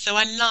Goddess. So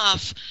I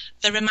love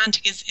the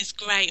romantic is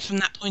great from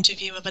that point of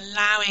view of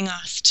allowing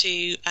us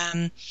to,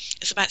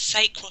 it's about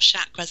sacral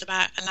chakras,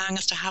 about allowing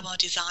us to have our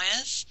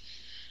desires.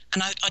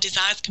 And our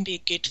desires can be a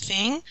good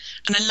thing.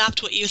 And I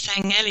loved what you were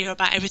saying earlier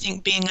about everything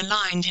being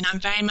aligned.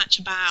 I'm very much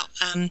about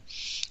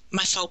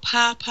my soul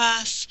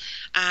purpose,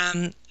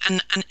 and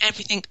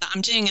everything that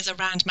I'm doing is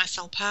around my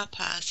soul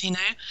purpose,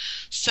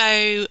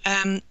 So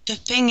the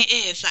thing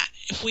is that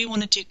if we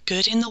want to do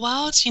good in the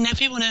world, if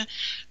we want to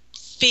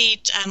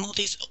feed all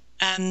these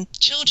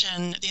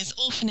children, these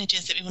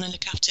orphanages that we want to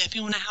look after, if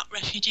we want to help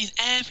refugees,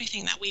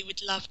 everything that we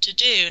would love to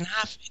do and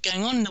have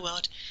going on in the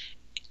world,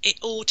 it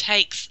all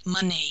takes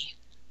money.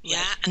 Yeah,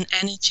 Right. and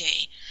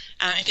energy.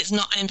 If it's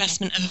not an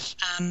investment of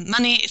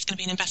money, it's going to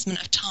be an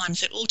investment of time.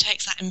 So it all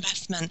takes that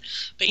investment.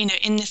 But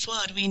in this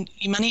world,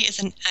 money is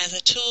as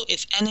a tool.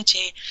 It's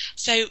energy.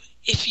 So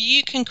if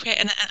you can create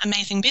an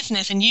amazing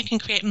business and you can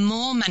create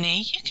more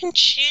money, you can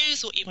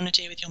choose what you want to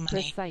do with your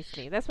money.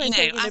 Precisely. That's why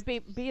I say,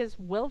 be as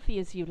wealthy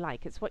as you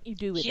like. It's what you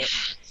do with it.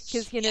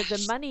 Because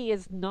the money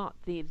is not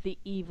the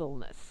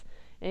evilness.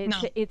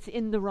 It's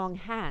in the wrong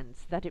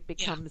hands that it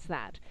becomes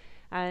that.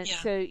 And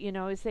so,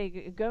 I say,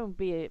 go and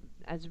be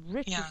as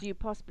rich as you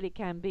possibly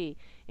can be.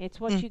 It's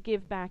what you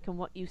give back and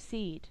what you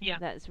seed.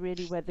 That's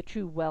really where the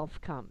true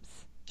wealth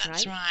comes.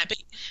 That's right.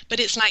 But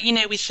it's like,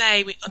 we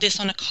say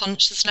this on a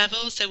conscious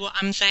level. So what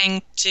I'm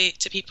saying to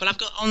people, I've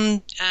got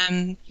on,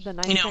 the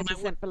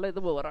 99% below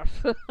the water.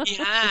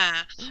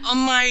 On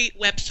my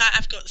website,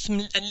 I've got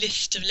a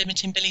list of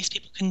limiting beliefs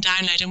people can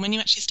download. And when you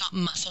actually start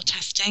muscle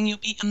testing, you'll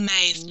be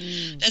amazed.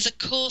 There's a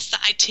course that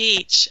I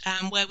teach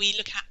where we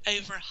look at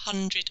over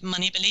 100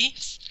 money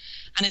beliefs.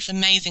 And it's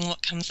amazing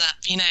what comes up,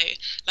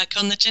 like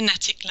on the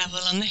genetic level,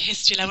 on the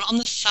history level, on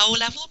the soul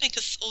level,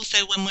 because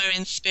also when we're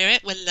in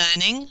spirit, we're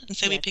learning. And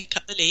so we pick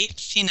up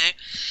beliefs,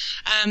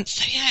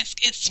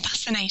 it's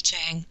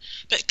fascinating.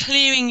 But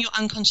clearing your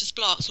unconscious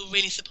blocks will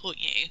really support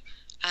you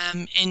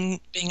in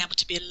being able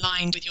to be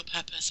aligned with your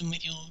purpose and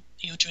with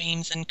your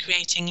dreams and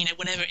creating,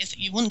 whatever it is that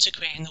you want to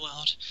create in the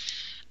world.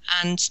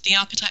 And the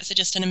archetypes are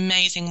just an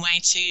amazing way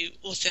to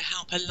also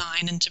help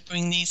align and to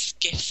bring these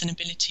gifts and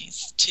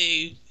abilities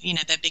to,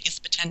 their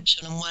biggest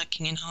potential and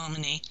working in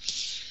harmony.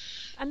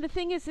 And the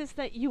thing is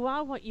that you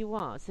are what you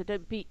are, so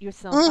don't beat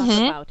yourself up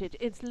about it.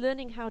 It's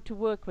learning how to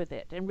work with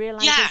it and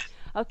realizing,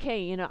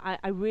 okay,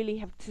 I really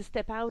have to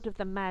step out of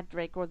the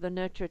mandrake or the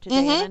nurture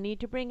today, and I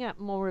need to bring up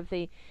more of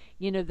the,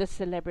 the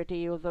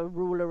celebrity or the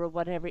ruler or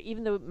whatever.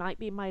 Even though it might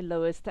be my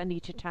lowest, I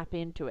need to tap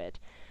into it.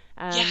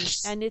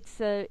 And it's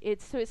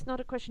not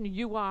a question of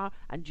you are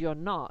and you're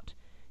not.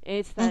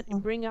 It's that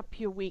bring up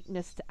your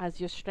weakness as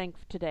your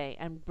strength today,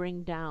 and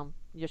bring down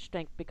your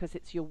strength because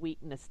it's your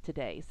weakness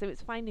today. So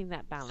it's finding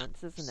that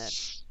balance, isn't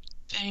it?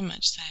 Very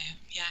much so.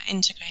 Yeah,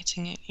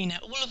 integrating it.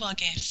 All of our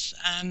gifts.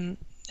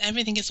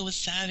 Everything is always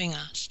serving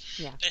us.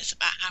 Yeah. But it's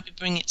about how we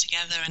bring it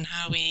together and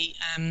how we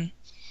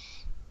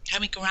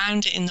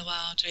ground it in the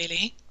world.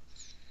 Really.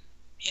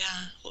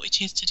 Yeah, what we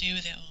choose to do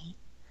with it all.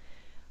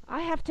 I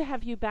have to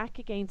have you back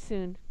again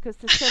soon because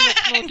there's so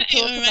much more to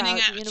talk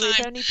about.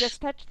 We've only just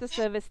touched the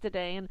service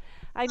today, and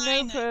I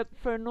know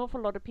for an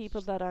awful lot of people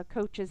that are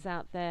coaches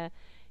out there,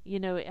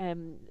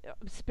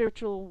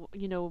 spiritual,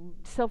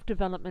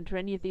 self-development or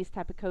any of these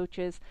type of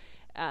coaches,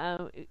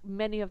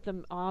 many of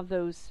them are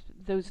those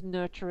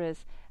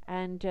nurturers,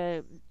 and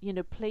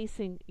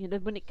placing,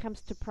 when it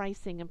comes to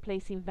pricing and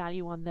placing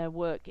value on their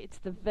work, it's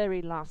the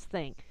very last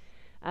thing.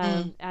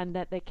 And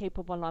that they're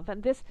capable of.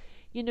 And this,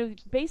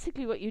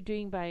 basically what you're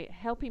doing by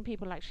helping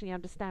people actually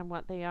understand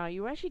what they are,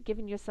 you're actually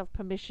giving yourself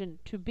permission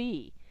to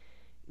be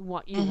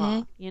what you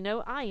are.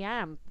 I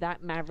am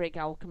that maverick,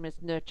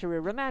 alchemist,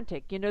 nurturer,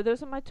 romantic.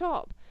 Those are my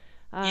top.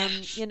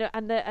 Yes.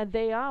 And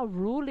they are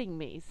ruling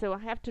me. So I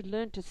have to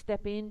learn to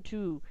step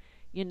into,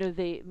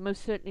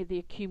 most certainly the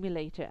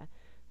accumulator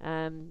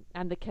and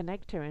the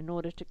connector in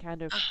order to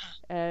kind of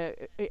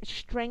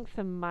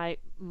strengthen my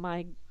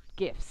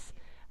gifts.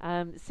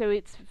 So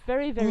it's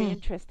very, very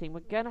interesting.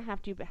 We're going to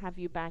have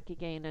you back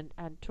again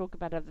and talk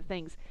about other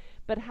things.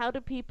 But how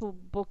do people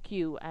book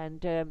you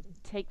and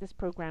take this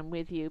program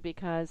with you?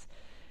 Because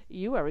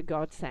you are a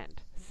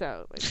godsend.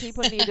 So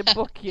people need to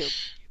book you.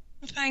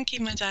 Thank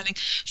you, my darling.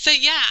 So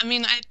yeah, I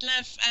mean, I'd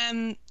love,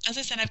 as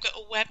I said, I've got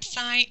a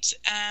website,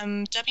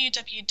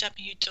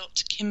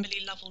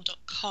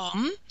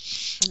 www.kimberlylovell.com.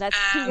 And that's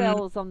 2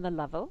 L's on the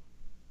Lovell.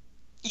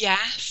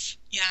 Yes,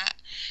 yeah.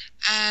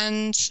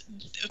 And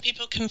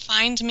people can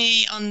find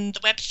me on the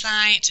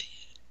website.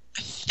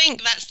 I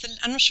think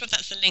I'm not sure if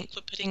that's the link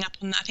we're putting up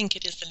on that. I think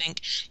it is the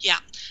link. Yeah.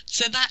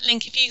 So that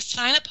link, if you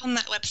sign up on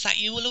that website,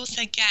 you will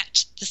also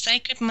get the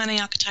Sacred Money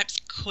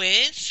Archetypes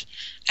quiz,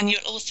 and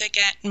you'll also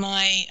get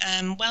my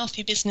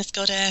Wealthy Business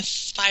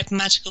Goddess 5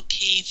 Magical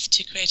Keys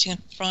to Creating a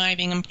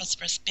Thriving and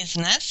Prosperous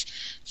Business.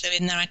 So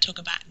in there I talk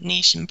about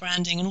niche and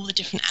branding and all the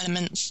different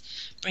elements,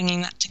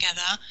 bringing that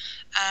together.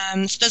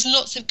 So there's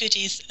lots of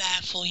goodies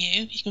there for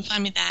you. You can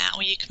find me there,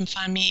 or you can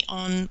find me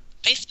on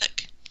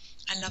Facebook.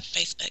 I love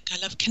Facebook. I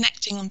love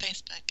connecting on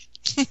Facebook.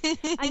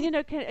 And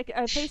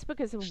Facebook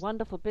is a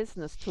wonderful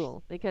business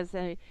tool because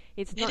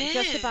it's not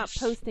just about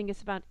posting;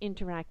 it's about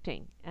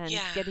interacting and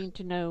getting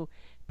to know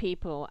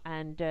people,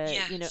 and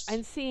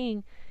and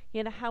seeing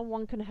how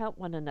one can help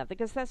one another.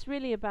 Because that's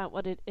really about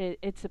what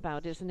it's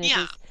about, isn't it?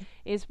 Yeah.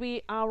 Is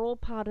we are all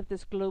part of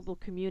this global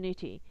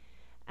community,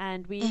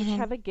 and we each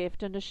have a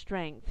gift and a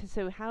strength.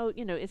 So how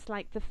it's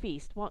like the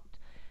feast. What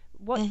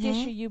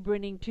dish are you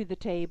bringing to the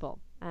table?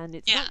 And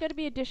it's not going to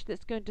be a dish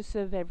that's going to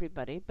serve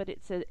everybody, but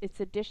it's a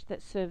dish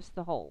that serves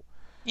the whole.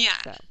 Yeah.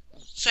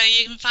 So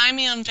you can find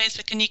me on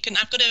Facebook, and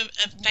I've got a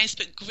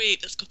Facebook group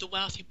that's called the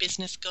Wealthy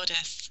Business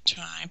Goddess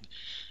Tribe.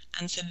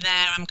 And so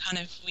there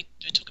we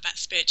talk about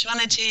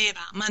spirituality,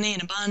 about money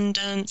and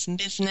abundance and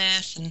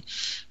business, and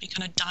we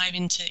kind of dive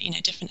into,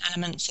 different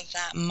elements of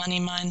that money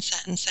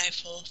mindset and so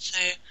forth.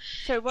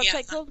 So what's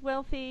that called?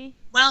 Wealthy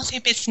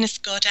Business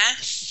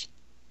Goddess.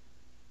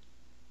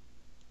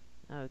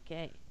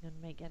 Okay, let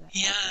me get it.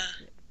 Yeah.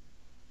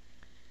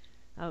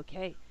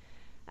 Okay.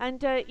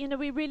 And,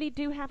 we really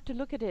do have to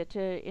look at it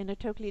in a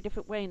totally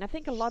different way. And I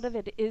think a lot of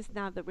it is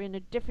now that we're in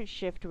a different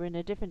shift, we're in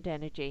a different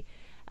energy.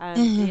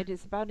 It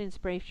is about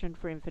inspiration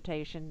for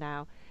invitation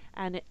now.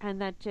 And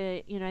that,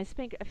 I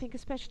think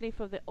especially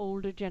for the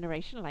older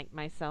generation like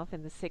myself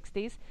in the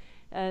 60s,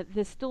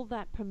 there's still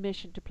that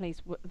permission to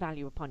place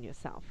value upon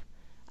yourself.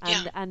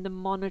 And the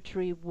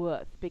monetary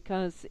worth,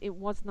 because it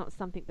was not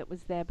something that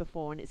was there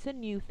before, and it's a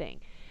new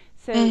thing.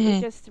 So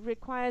it just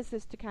requires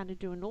us to kind of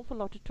do an awful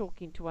lot of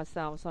talking to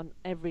ourselves on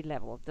every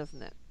level,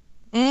 doesn't it?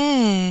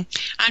 I'm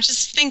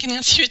just thinking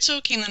as you were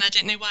talking, and I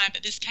don't know why,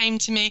 but this came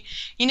to me.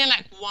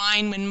 Like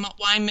wine, when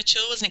wine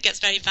matures and it gets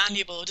very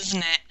valuable, doesn't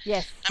it?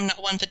 Yes. I'm not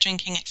one for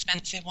drinking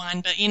expensive wine,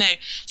 but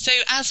so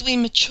as we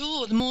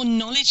mature, the more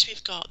knowledge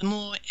we've got, the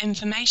more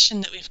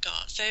information that we've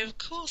got. So of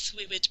course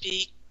we would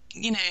be,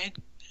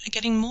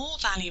 getting more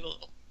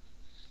valuable.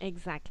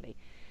 Exactly.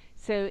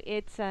 So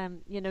it's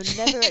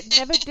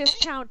never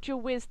discount your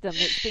wisdom.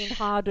 It's been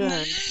hard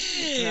earned.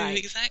 Right.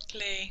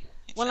 Exactly.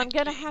 Well, I'm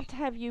going to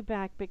have you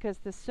back because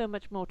there's so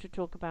much more to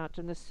talk about,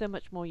 and there's so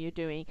much more you're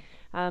doing.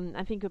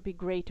 I think it would be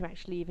great to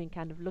actually even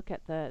kind of look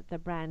at the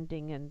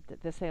branding and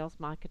the sales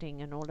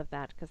marketing and all of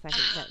that, because I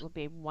think that would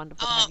be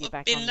wonderful to have you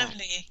back on that. Oh, it would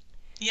be lovely.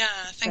 Yeah,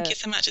 thank you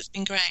so much. It's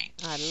been great.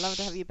 I'd love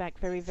to have you back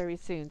very, very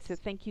soon. So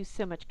thank you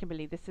so much,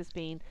 Kimberly. This has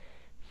been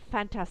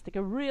fantastic,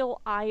 a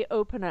real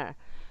eye-opener,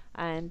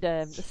 and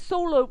a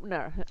soul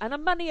opener, and a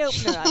money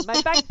opener. And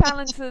my bank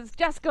balance has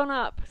just gone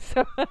up.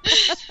 So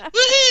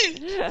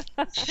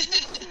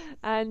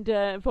and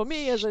for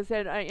me, as I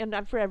said,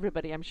 and for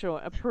everybody, I'm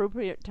sure,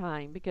 appropriate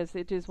time, because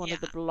it is one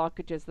of the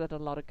blockages that a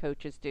lot of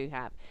coaches do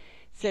have.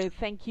 So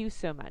thank you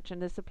so much.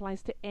 And this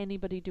applies to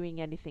anybody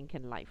doing anything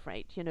in life,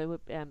 right?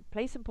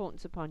 Place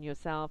importance upon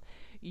yourself.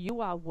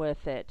 You are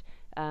worth it.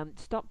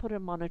 Stop putting a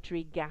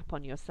monetary gap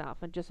on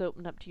yourself, and just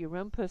open up to your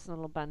own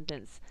personal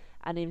abundance,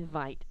 and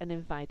invite and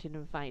invite and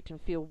invite,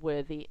 and feel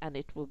worthy, and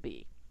it will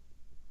be.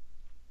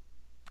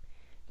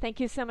 Thank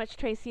you so much,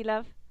 Tracy,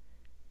 love.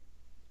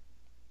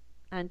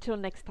 Until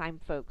next time,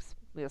 folks,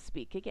 we'll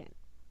speak again.